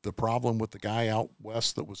issues, the problem with the guy out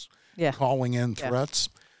west that was calling in threats,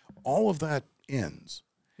 all of that ends.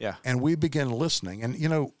 Yeah. And we begin listening. And, you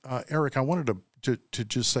know, Eric, I wanted to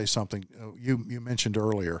just say something. You mentioned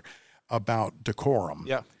earlier about decorum.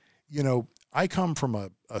 Yeah. You know, I come from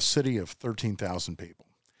a city of 13,000 people.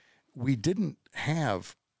 We didn't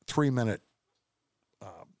have 3-minute,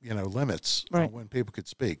 limits when people could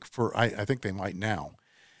speak. I think they might now.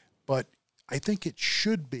 But I think it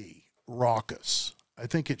should be raucous. I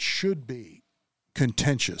think it should be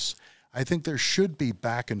contentious. I think there should be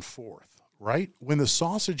back and forth. Right? When the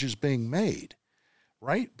sausage is being made,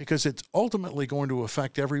 right? Because it's ultimately going to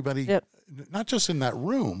affect everybody, not just in that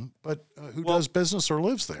room, but who does business or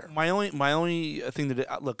lives there. My only thing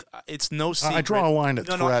that look, it's no secret. I draw a line at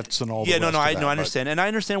threats and all. Yeah, the rest I of that, I understand, and I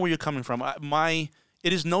understand where you're coming from.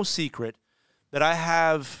 It is no secret that I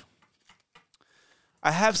have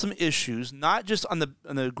some issues, not just on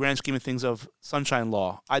the grand scheme of things of Sunshine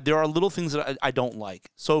Law. There are little things that I don't like.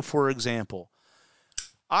 So, for example,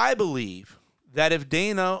 I believe that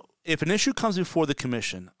if an issue comes before the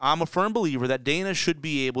commission, I'm a firm believer that Dana should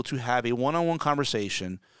be able to have a one-on-one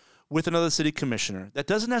conversation with another city commissioner. That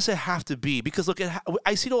doesn't necessarily have to be, because look,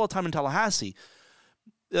 I see it all the time in Tallahassee.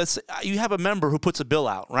 You have a member who puts a bill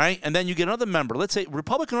out, right? And then you get another member, let's say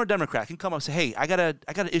Republican or Democrat, can come up and say, hey, I got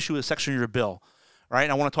to issue a section of your bill. Right,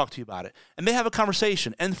 and I want to talk to you about it. And they have a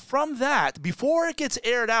conversation. And from that, before it gets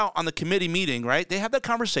aired out on the committee meeting, right, they have that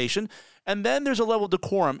conversation, and then there's a level of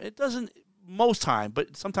decorum. It doesn't, most time,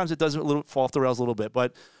 but sometimes it does fall off the rails a little bit.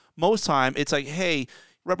 But most time, it's like, hey,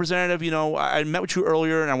 Representative, I met with you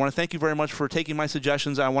earlier, and I want to thank you very much for taking my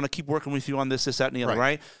suggestions. I want to keep working with you on this, that, and the other,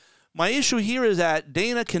 right? My issue here is that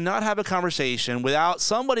Dana cannot have a conversation without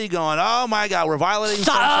somebody going, oh, my God, we're violating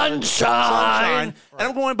sunshine. And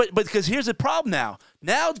I'm going, but because here's the problem now.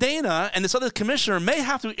 Now Dana and this other commissioner may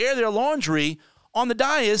have to air their laundry on the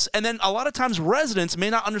dais, and then a lot of times residents may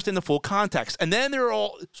not understand the full context. And then they're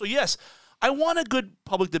all – so, yes, I want a good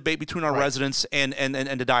public debate between our residents and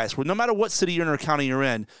the dais, no matter what city you're in or county you're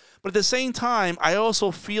in. But at the same time, I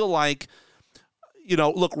also feel like –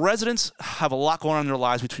 look, residents have a lot going on in their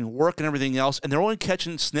lives between work and everything else, and they're only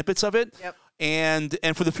catching snippets of it. Yep. And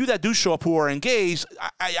for the few that do show up who are engaged,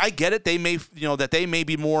 I get it. They may, that they may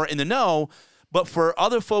be more in the know, but for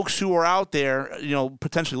other folks who are out there,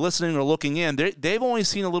 potentially listening or looking in, they've only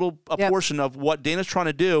seen a portion of what Dana's trying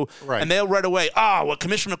to do, and they'll right away, what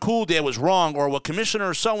Commissioner McCool did was wrong, or what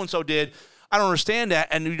Commissioner so-and-so did. I don't understand that,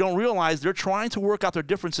 and you don't realize they're trying to work out their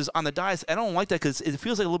differences on the dais. I don't like that because it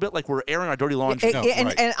feels like a little bit like we're airing our dirty laundry.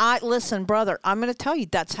 And I listen, brother. I'm going to tell you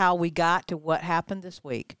that's how we got to what happened this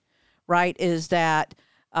week, right? Is that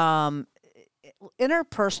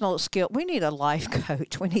interpersonal skill. We need a life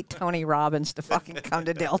coach. We need Tony Robbins to fucking come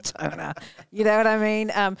to Deltona. You know what I mean?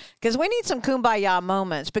 Because we need some kumbaya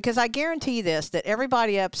moments. Because I guarantee this, that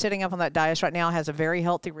everybody sitting up on that dais right now has a very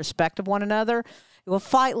healthy respect of one another. We'll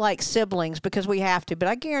fight like siblings because we have to. But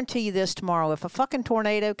I guarantee you this tomorrow, if a fucking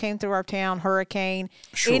tornado came through our town, hurricane,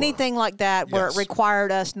 anything like that, where it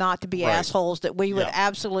required us not to be assholes, that we would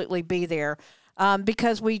absolutely be there.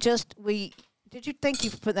 Because we did you think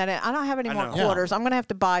you put that in? I don't have any more quarters. I'm going to have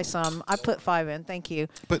to buy some. I put 5 in. Thank you.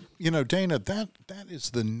 But, Dana, that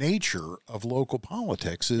is the nature of local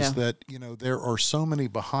politics is that, there are so many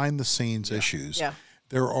behind-the-scenes issues. Yeah.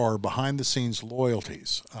 There are behind-the-scenes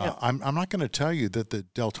loyalties. I'm not going to tell you that the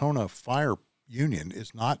Deltona Fire Union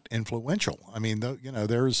is not influential. I mean,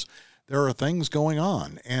 there are things going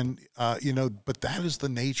on, and but that is the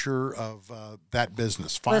nature of that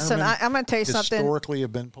business. Firemen, listen, I'm going to tell you something. Historically,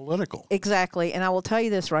 have been political. Exactly, and I will tell you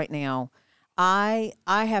this right now. I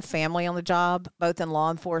have family on the job, both in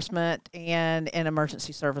law enforcement and in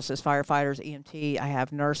emergency services, firefighters, EMT. I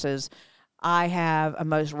have nurses. I have a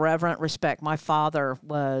most reverent respect. My father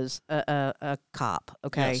was a cop.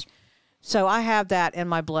 Okay, so I have that in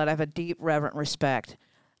my blood. I have a deep reverent respect.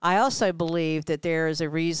 I also believe that there is a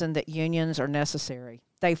reason that unions are necessary.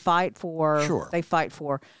 They fight for. They fight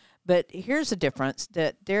for. But here's the difference: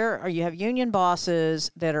 that you have union bosses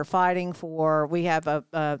that are fighting for. We have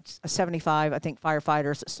a 75, I think,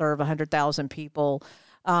 firefighters that serve 100,000 people,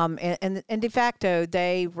 and de facto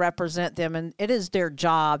they represent them, and it is their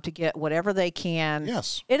job to get whatever they can.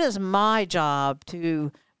 Yes, it is my job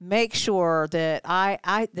to make sure that I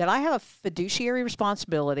have a fiduciary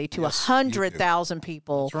responsibility to 100,000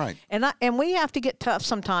 people. That's right. And we have to get tough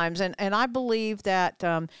sometimes. And I believe that,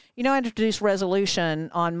 I introduced resolution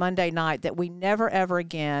on Monday night that we never, ever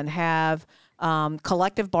again have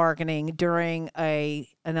collective bargaining during an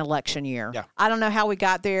election year. Yeah. I don't know how we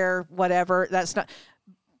got there, whatever. That's not...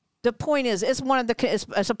 The point is, it's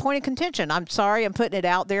a point of contention. I'm sorry, I'm putting it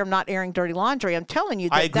out there. I'm not airing dirty laundry. I'm telling you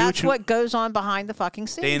that's what goes on behind the fucking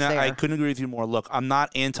scenes. Dana, there. I couldn't agree with you more. Look, I'm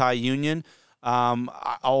not anti-union,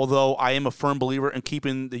 although I am a firm believer in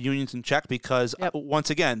keeping the unions in check because,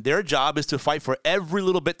 once again, their job is to fight for every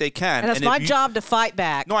little bit they can. And it's my job to fight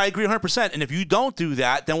back. No, I agree 100%. And if you don't do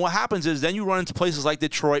that, then what happens is then you run into places like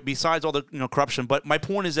Detroit, besides all the corruption. But my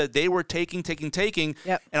point is that they were taking.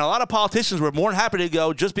 And a lot of politicians were more than happy to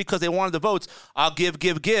go just because they wanted the votes. I'll give.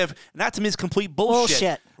 And that to me is complete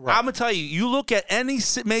bullshit. Right. I'm going to tell you, you look at any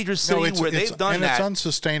major city where they've done and that. And it's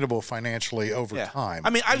unsustainable financially over time.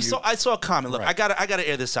 I mean, I saw a comment. Look, I gotta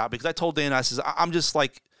air this out because I told Dana, I says, I'm just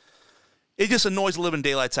like, it just annoys the living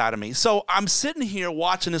daylights out of me. So I'm sitting here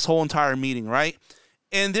watching this whole entire meeting, right?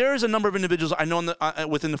 And there's a number of individuals I know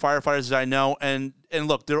within the firefighters that I know, and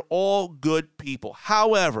look, they're all good people.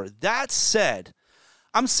 However, that said,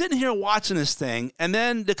 I'm sitting here watching this thing, and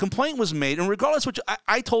then the complaint was made, and regardless of what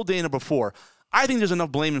I told Dana before, I think there's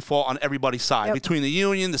enough blame and fault on everybody's side, between the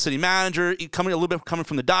union, the city manager, a little bit coming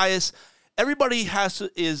from the dais. Everybody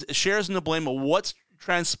shares in the blame of what's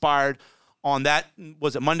transpired on that,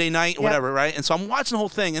 was it Monday night or whatever, right? And so I'm watching the whole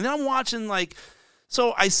thing, and then I'm watching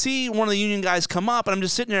so I see one of the union guys come up, and I'm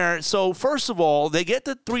just sitting there. So first of all, they get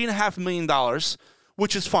the $3.5 million,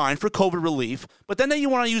 which is fine for COVID relief, but then you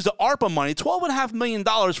want to use the ARPA money, $12.5 million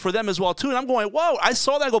for them as well too. And I'm going, whoa! I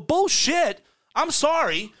saw that. I go, bullshit. I'm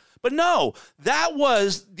sorry. But no, that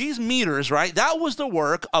was these meters, right? That was the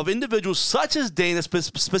work of individuals such as Dana,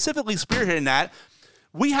 specifically spearheading that.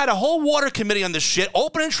 We had a whole water committee on this shit,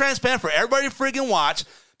 open and transparent for everybody to friggin' watch.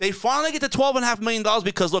 They finally get the $12.5 million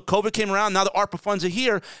because, look, COVID came around. Now the ARPA funds are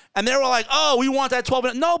here. And they were like, oh, we want that $12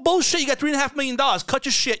 million. No, bullshit. You got $3.5 million. Cut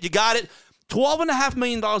your shit. You got it. $12.5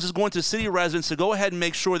 million is going to the city residents to go ahead and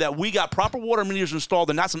make sure that we got proper water meters installed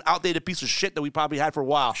and not some outdated piece of shit that we probably had for a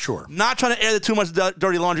while. Sure. Not trying to air too much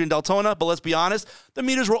dirty laundry in Deltona, but let's be honest, the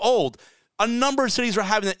meters were old. A number of cities are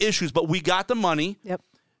having the issues, but we got the money. Yep.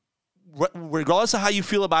 Regardless of how you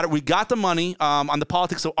feel about it, we got the money on the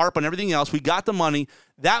politics of ARPA and everything else. We got the money.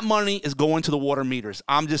 That money is going to the water meters.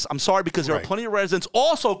 I'm sorry because there are plenty of residents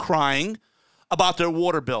also crying about their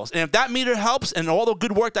water bills. And if that meter helps and all the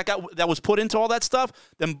good work that was put into all that stuff,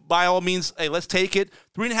 then by all means, hey, let's take it.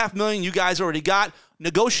 $3.5 million you guys already got.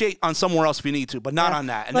 Negotiate on somewhere else if you need to, but not on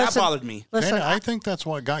that. And that bothered me. Listen, Dana, I think that's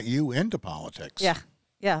what got you into politics. Yeah.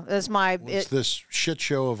 That's it's this shit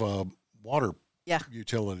show of a water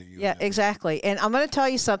utility unit. Yeah, exactly. And I'm going to tell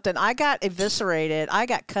you something. I got eviscerated. I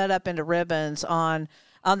got cut up into ribbons on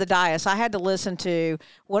the dais. I had to listen to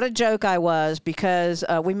what a joke I was because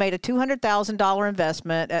we made a $200,000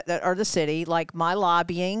 investment or the city, like my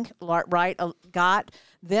lobbying, right, got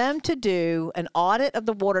them to do an audit of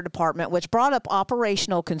the water department, which brought up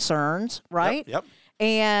operational concerns, right? Yep.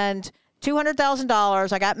 And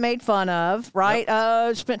 $200,000 I got made fun of, right?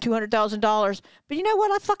 Spent $200,000. But you know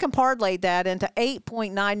what? I fucking parlayed that into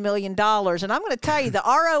 $8.9 million. And I'm going to tell you, the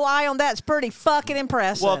ROI on that's pretty fucking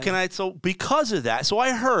impressive. Well, so because of that, so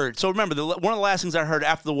I heard, so remember, one of the last things I heard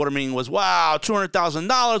after the water meeting was, wow, $200,000,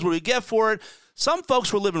 what do we get for it? Some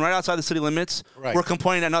folks were living right outside the city limits were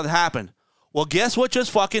complaining that nothing happened. Well, guess what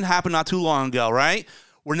just fucking happened not too long ago, right?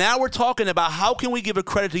 We're talking about how can we give a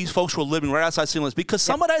credit to these folks who are living right outside city limits, because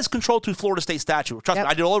some of that is controlled through Florida state statute. Trust me,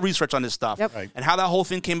 I did all the research on this stuff and how that whole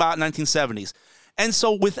thing came about in the 1970s. And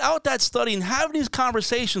so without that study and having these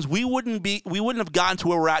conversations, we wouldn't have gotten to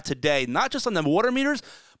where we're at today, not just on the water meters,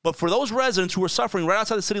 but for those residents who are suffering right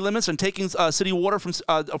outside the city limits and taking city water from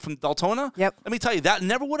Deltona. Let me tell you, that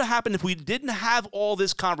never would have happened if we didn't have all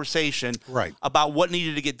this conversation about what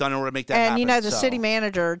needed to get done in order to make that happen. And, you know, the city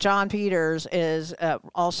manager, John Peters, is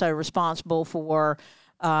also responsible for,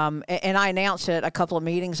 and I announced it a couple of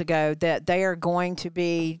meetings ago, that they are going to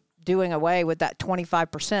be doing away with that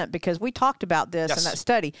 25%, because we talked about this in that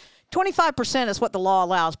study. 25% is what the law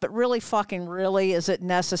allows, but really is it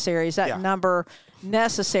necessary? Is that number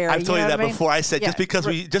necessary? I've told you that before. I said just because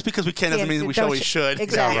we can doesn't mean we should.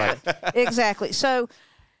 Exactly. Exactly. So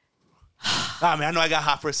I know I got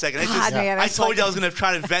hot for a second. I told you I was going to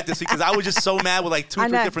try to vent this because I was just so mad with like two or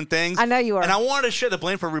three different things. I know you are. And I wanted to share the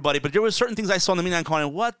blame for everybody, but there were certain things I saw in the meeting I'm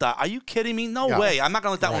calling, what the? Are you kidding me? No way. I'm not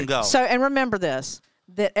going to let that one go. So, and remember this,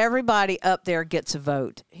 that everybody up there gets a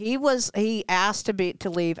vote. He asked to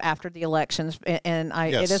leave after the elections, and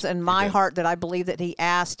it is in my heart that I believe that he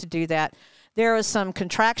asked to do that. There was some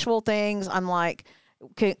contractual things. I'm like,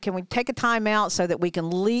 can we take a time out so that we can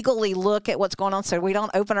legally look at what's going on, so we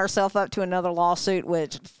don't open ourselves up to another lawsuit,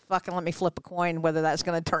 which fucking let me flip a coin whether that's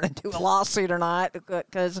going to turn into a lawsuit or not,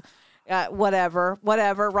 because whatever,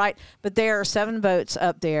 right? But there are 7 votes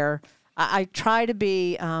up there. I try to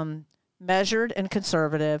be measured and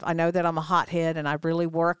conservative. I know that I'm a hothead, and I really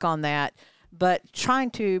work on that, but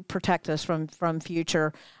trying to protect us from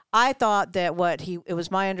future. I thought that it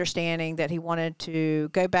was my understanding that he wanted to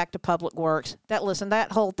go back to Public Works.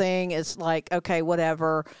 That whole thing is like, okay,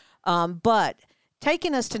 whatever. But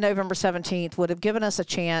taking us to November 17th would have given us a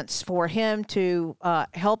chance for him to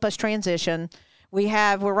help us transition.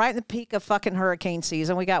 We're right in the peak of fucking hurricane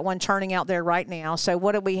season. We got one churning out there right now. So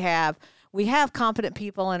what do we have? We have competent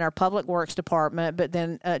people in our Public Works department, but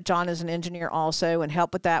then John is an engineer also and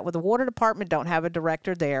help with that. With the water department, don't have a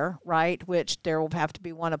director there, right? Which there will have to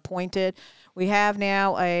be one appointed. We have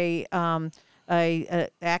now a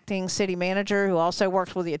acting city manager who also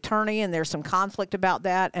works with the attorney, and there's some conflict about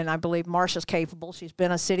that. And I believe Marcia's capable. She's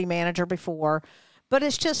been a city manager before. But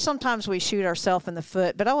it's just sometimes we shoot ourselves in the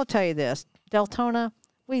foot. But I will tell you this, Deltona,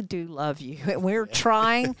 we do love you. We're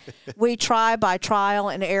trying. We try by trial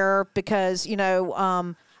and error because,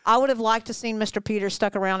 I would have liked to seen Mr. Peters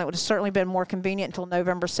stuck around. It would have certainly been more convenient until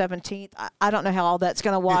November 17th. I don't know how all that's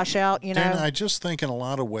going to wash out, Dana, I just think in a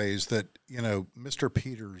lot of ways that, Mr.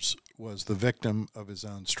 Peters was the victim of his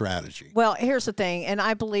own strategy. Well, here's the thing, and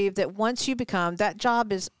I believe that once you become, that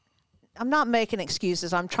job is, I'm not making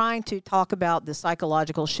excuses. I'm trying to talk about the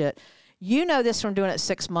psychological shit. You know this from doing it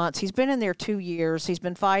 6 months. He's been in there 2 years. He's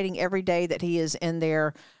been fighting every day that he is in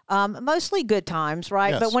there. Mostly good times,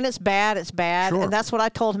 right? Yes. But when it's bad, it's bad. Sure. And that's what I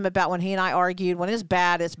told him about when he and I argued. When it's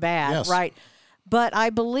bad, Yes. right? But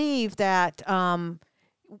I believe that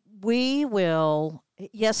we will.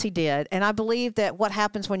 Yes, he did. And I believe that what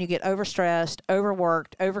happens when you get overstressed,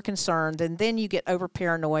 overworked, overconcerned, and then you get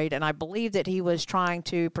overparanoid. And I believe that he was trying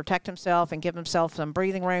to protect himself and give himself some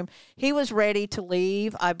breathing room. He was ready to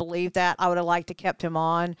leave. I believe that. I would have liked to kept him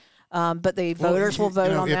on. But the voters will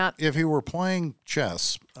vote on that. If he were playing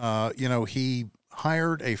chess, he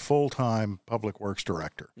hired a full-time Public Works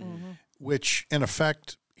director, which in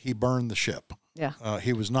effect, he burned the ship. Yeah.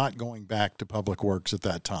 He was not going back to Public Works at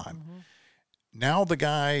that time. Now the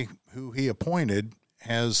guy who he appointed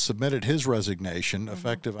has submitted his resignation,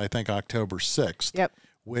 effective, I think, October 6th,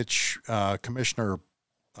 which Commissioner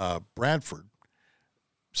Bradford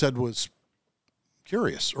said was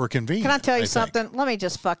curious or convenient. Can I tell you something? Let me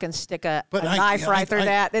just fucking stick a knife right through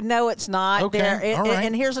that. And no, it's not. Okay, all right.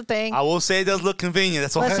 And here's the thing. I will say it does look convenient.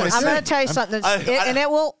 That's all Listen, I'm going to tell you something. I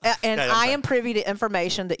am am privy to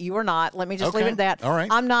information that you are not. Let me just leave it at that. All right.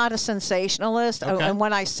 I'm not a sensationalist. Okay. And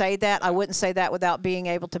when I say that, I wouldn't say that without being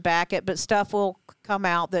able to back it. But stuff will come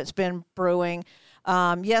out that's been brewing.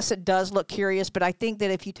 Yes, it does look curious, but I think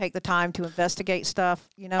that if you take the time to investigate stuff,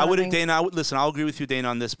 I would, Dana. Listen. I'll agree with you, Dana,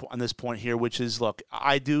 on this point here, which is, look,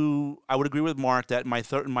 I would agree with Mark that my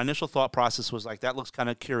initial thought process was like, that looks kind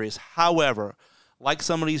of curious. However, like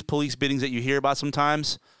some of these police beatings that you hear about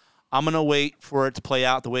sometimes, I'm gonna wait for it to play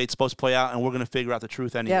out the way it's supposed to play out, and we're gonna figure out the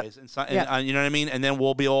truth anyways. And you know what I mean? And then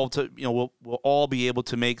we'll be able to, we'll all be able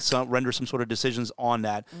to render some sort of decisions on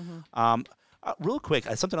that. Mm-hmm. Real quick,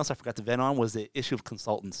 something else I forgot to vent on was the issue of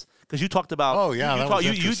consultants, because you talked about. Oh yeah,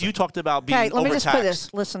 you talked about being overtaxed. Let me just put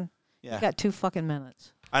this. Listen, you got 2 fucking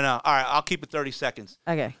minutes. I know. All right, I'll keep it 30 seconds.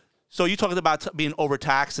 Okay. So you talked about being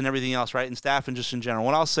overtaxed and everything else, right? And staff and just in general.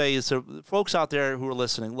 What I'll say is, so folks out there who are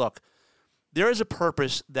listening, look, there is a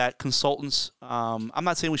purpose that consultants. I'm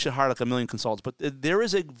not saying we should hire like 1 million consultants, but there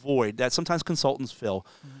is a void that sometimes consultants fill,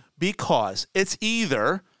 because it's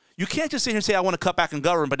either. You can't just sit here and say, I want to cut back on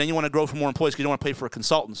government, but then you want to grow for more employees because you don't want to pay for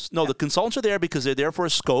consultants. No, the consultants are there because they're there for a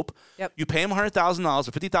scope. Yep. You pay them $100,000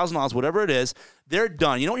 or $50,000, whatever it is. They're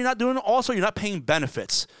done. You know what you're not doing? Also, you're not paying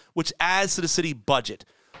benefits, which adds to the city budget.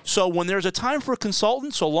 So when there's a time for a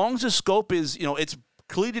consultant, so long as the scope is, it's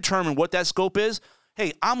clearly determined what that scope is,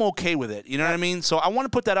 hey, I'm okay with it. You know what I mean? So I want to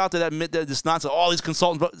put that out there, that this nonsense, all these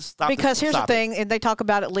consultants, but stop. Because here's the thing, and they talk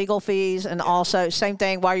about it, legal fees, and also same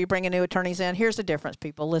thing, why are you bringing new attorneys in? Here's the difference,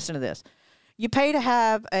 people. Listen to this. You pay to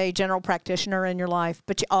have a general practitioner in your life,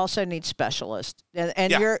 but you also need specialists.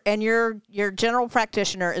 And your general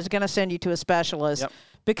practitioner is going to send you to a specialist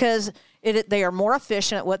because they are more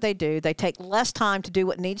efficient at what they do. They take less time to do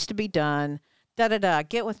what needs to be done.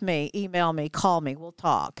 Get with me, email me, call me, we'll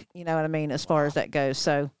talk. You know what I mean, as far as that goes.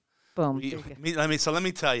 So, boom. Let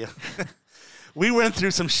me tell you. We went through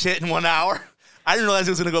some shit in 1 hour. I didn't realize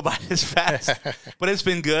it was going to go by this fast, but it's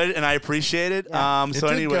been good, and I appreciate it. Yeah. So it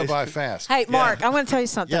did anyways, go by fast. Hey, Mark, I'm going to tell you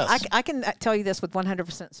something. Yes. I can tell you this with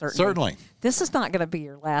 100% certainty. Certainly. This is not going to be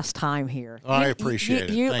your last time here. Oh, I appreciate it.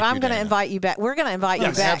 Thank you, I'm going to Dana. invite you back. We're going to invite you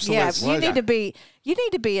back. Absolutely. Yeah, you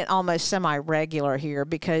need to be an almost semi-regular here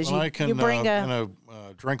because you bring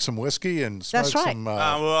drink some whiskey and smoke That's right. some.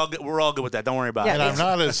 we're all good with that. Don't worry about it. And I'm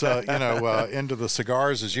not as into the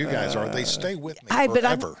cigars as you guys are. They stay with me But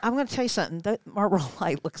forever. I'm going to tell you something. That Marlboro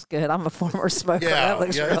Light looks good. I'm a former smoker. Yeah, That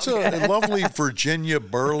looks real it's a lovely Virginia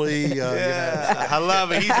burley. I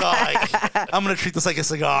love it. He's all like, I'm going to treat this like a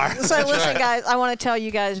cigar. So listen, guys, I want to tell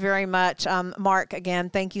you guys very much. Mark, again,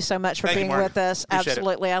 thank you so much for being with us. Appreciate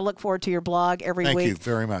Absolutely. I look forward to your blog every week. Thank you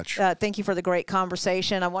very much. Thank you for the great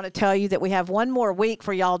conversation. I want to tell you that we have one more week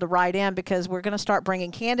for y'all to write in because we're going to start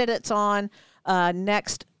bringing candidates on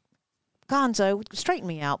next. Gonzo, straighten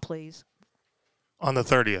me out, please. On the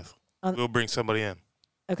 30th, we'll bring somebody in.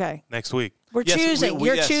 Okay. Next week. We're choosing.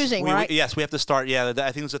 You're choosing, right? Yes, we have to start. Yeah,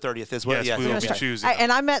 I think it's the 30th as well. Yes, we will be choosing.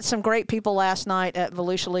 And I met some great people last night at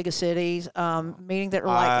Volusia League of Cities meeting that were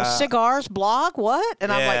like, cigars, blog, what?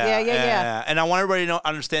 And I'm like, yeah. And I want everybody to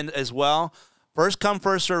understand as well. First come,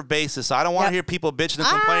 first serve basis. I don't want to hear people bitching and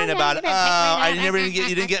complaining about it.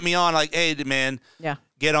 You didn't get me on. Like, hey, man,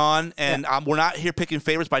 get on. And we're not here picking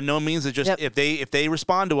favorites by no means. It's just if they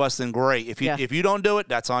respond to us, then great. If you don't do it,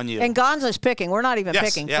 that's on you. And Gonzo's picking. We're not even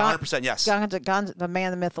picking. Yeah, 100%. Yes. Gonzo, the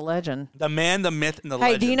man, the myth, the legend. The man, the myth, and the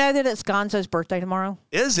legend. Hey, do you know that it's Gonzo's birthday tomorrow?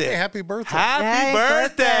 Is it? Hey, happy birthday! Happy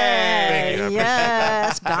birthday! Thank you.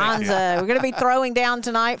 Yes, Gonzo. We're going to be throwing down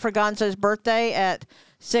tonight for Gonzo's birthday at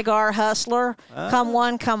Cigar Hustler. Come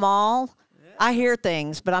one, come all. I hear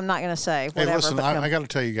things, but I'm not going to say whatever. Hey, listen, I got to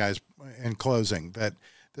tell you guys in closing that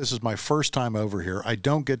this is my first time over here. I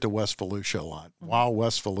don't get to West Volusia a lot. Wow,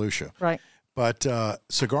 West Volusia. Right. But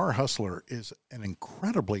Cigar Hustler is an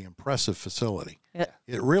incredibly impressive facility. Yeah.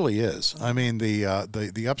 It really is. I mean,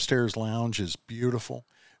 the upstairs lounge is beautiful.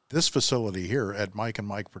 This facility here at Mike and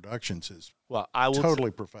Mike Productions is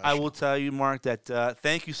totally professional. I will tell you, Mark, that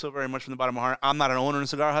thank you so very much from the bottom of my heart. I'm not an owner in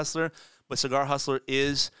Cigar Hustler, but Cigar Hustler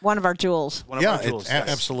is one of our jewels. One of our jewels.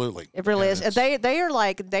 Absolutely. It really is. They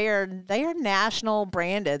are national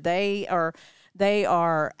branded. They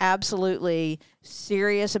are absolutely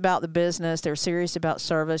serious about the business. They're serious about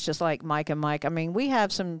service, just like Mike and Mike. I mean, we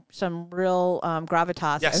have some real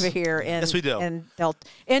gravitas over here in we do. in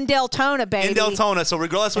Deltona, baby. In Deltona. So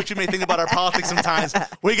regardless of what you may think about our politics sometimes,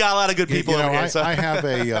 we got a lot of good people over here. So. I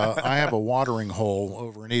have a watering hole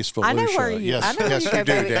over in East Volusia. I know where you. Yes, I know yes, where you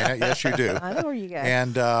do, Dana. Yes, you do. I know where you go.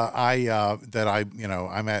 And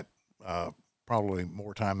I'm at probably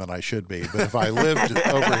more time than I should be. But if I lived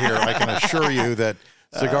over here, I can assure you that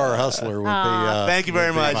Cigar Hustler would be. Thank you very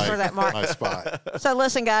would be much. my- For that, Mark. my spot. So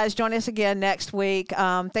listen, guys, join us again next week.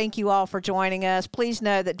 Thank you all for joining us. Please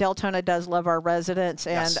know that Deltona does love our residents,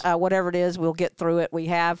 and Yes. whatever it is, we'll get through it. We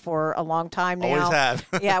have for a long time now. Always have.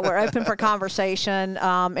 Yeah, we're open for conversation.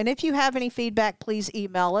 And if you have any feedback, please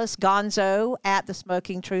email us,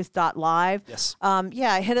 gonzo@thesmokingtruth.live. Yes.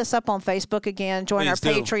 Yeah, hit us up on Facebook again. Join Please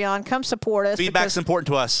our do. Patreon. Come support us. Feedback's because important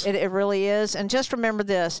to us. It really is. And just remember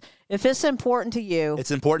this. If it's important to you,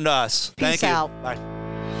 It's important to us. Peace Thank you. out. Bye.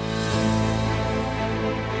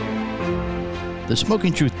 The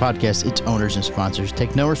Smoking Truth podcast, its owners and sponsors,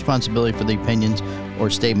 take no responsibility for the opinions or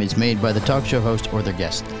statements made by the talk show host or their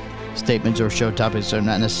guests. Statements or show topics are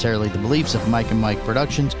not necessarily the beliefs of Mike and Mike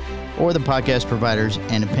Productions or the podcast providers,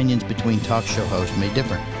 and opinions between talk show hosts may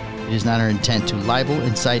differ. It is not our intent to libel,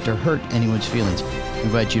 incite, or hurt anyone's feelings. We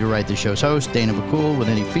invite you to write the show's host, Dana McCool, with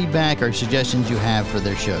any feedback or suggestions you have for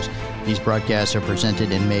their shows. These broadcasts are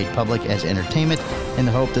presented and made public as entertainment in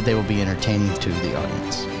the hope that they will be entertaining to the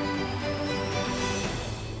audience.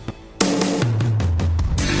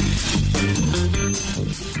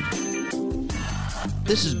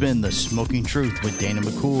 This has been The Smoking Truth with Dana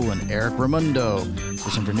McCool and Eric Ramundo.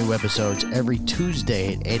 Listen for new episodes every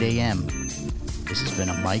Tuesday at 8 a.m. This has been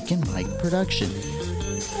a Mike and Mike production.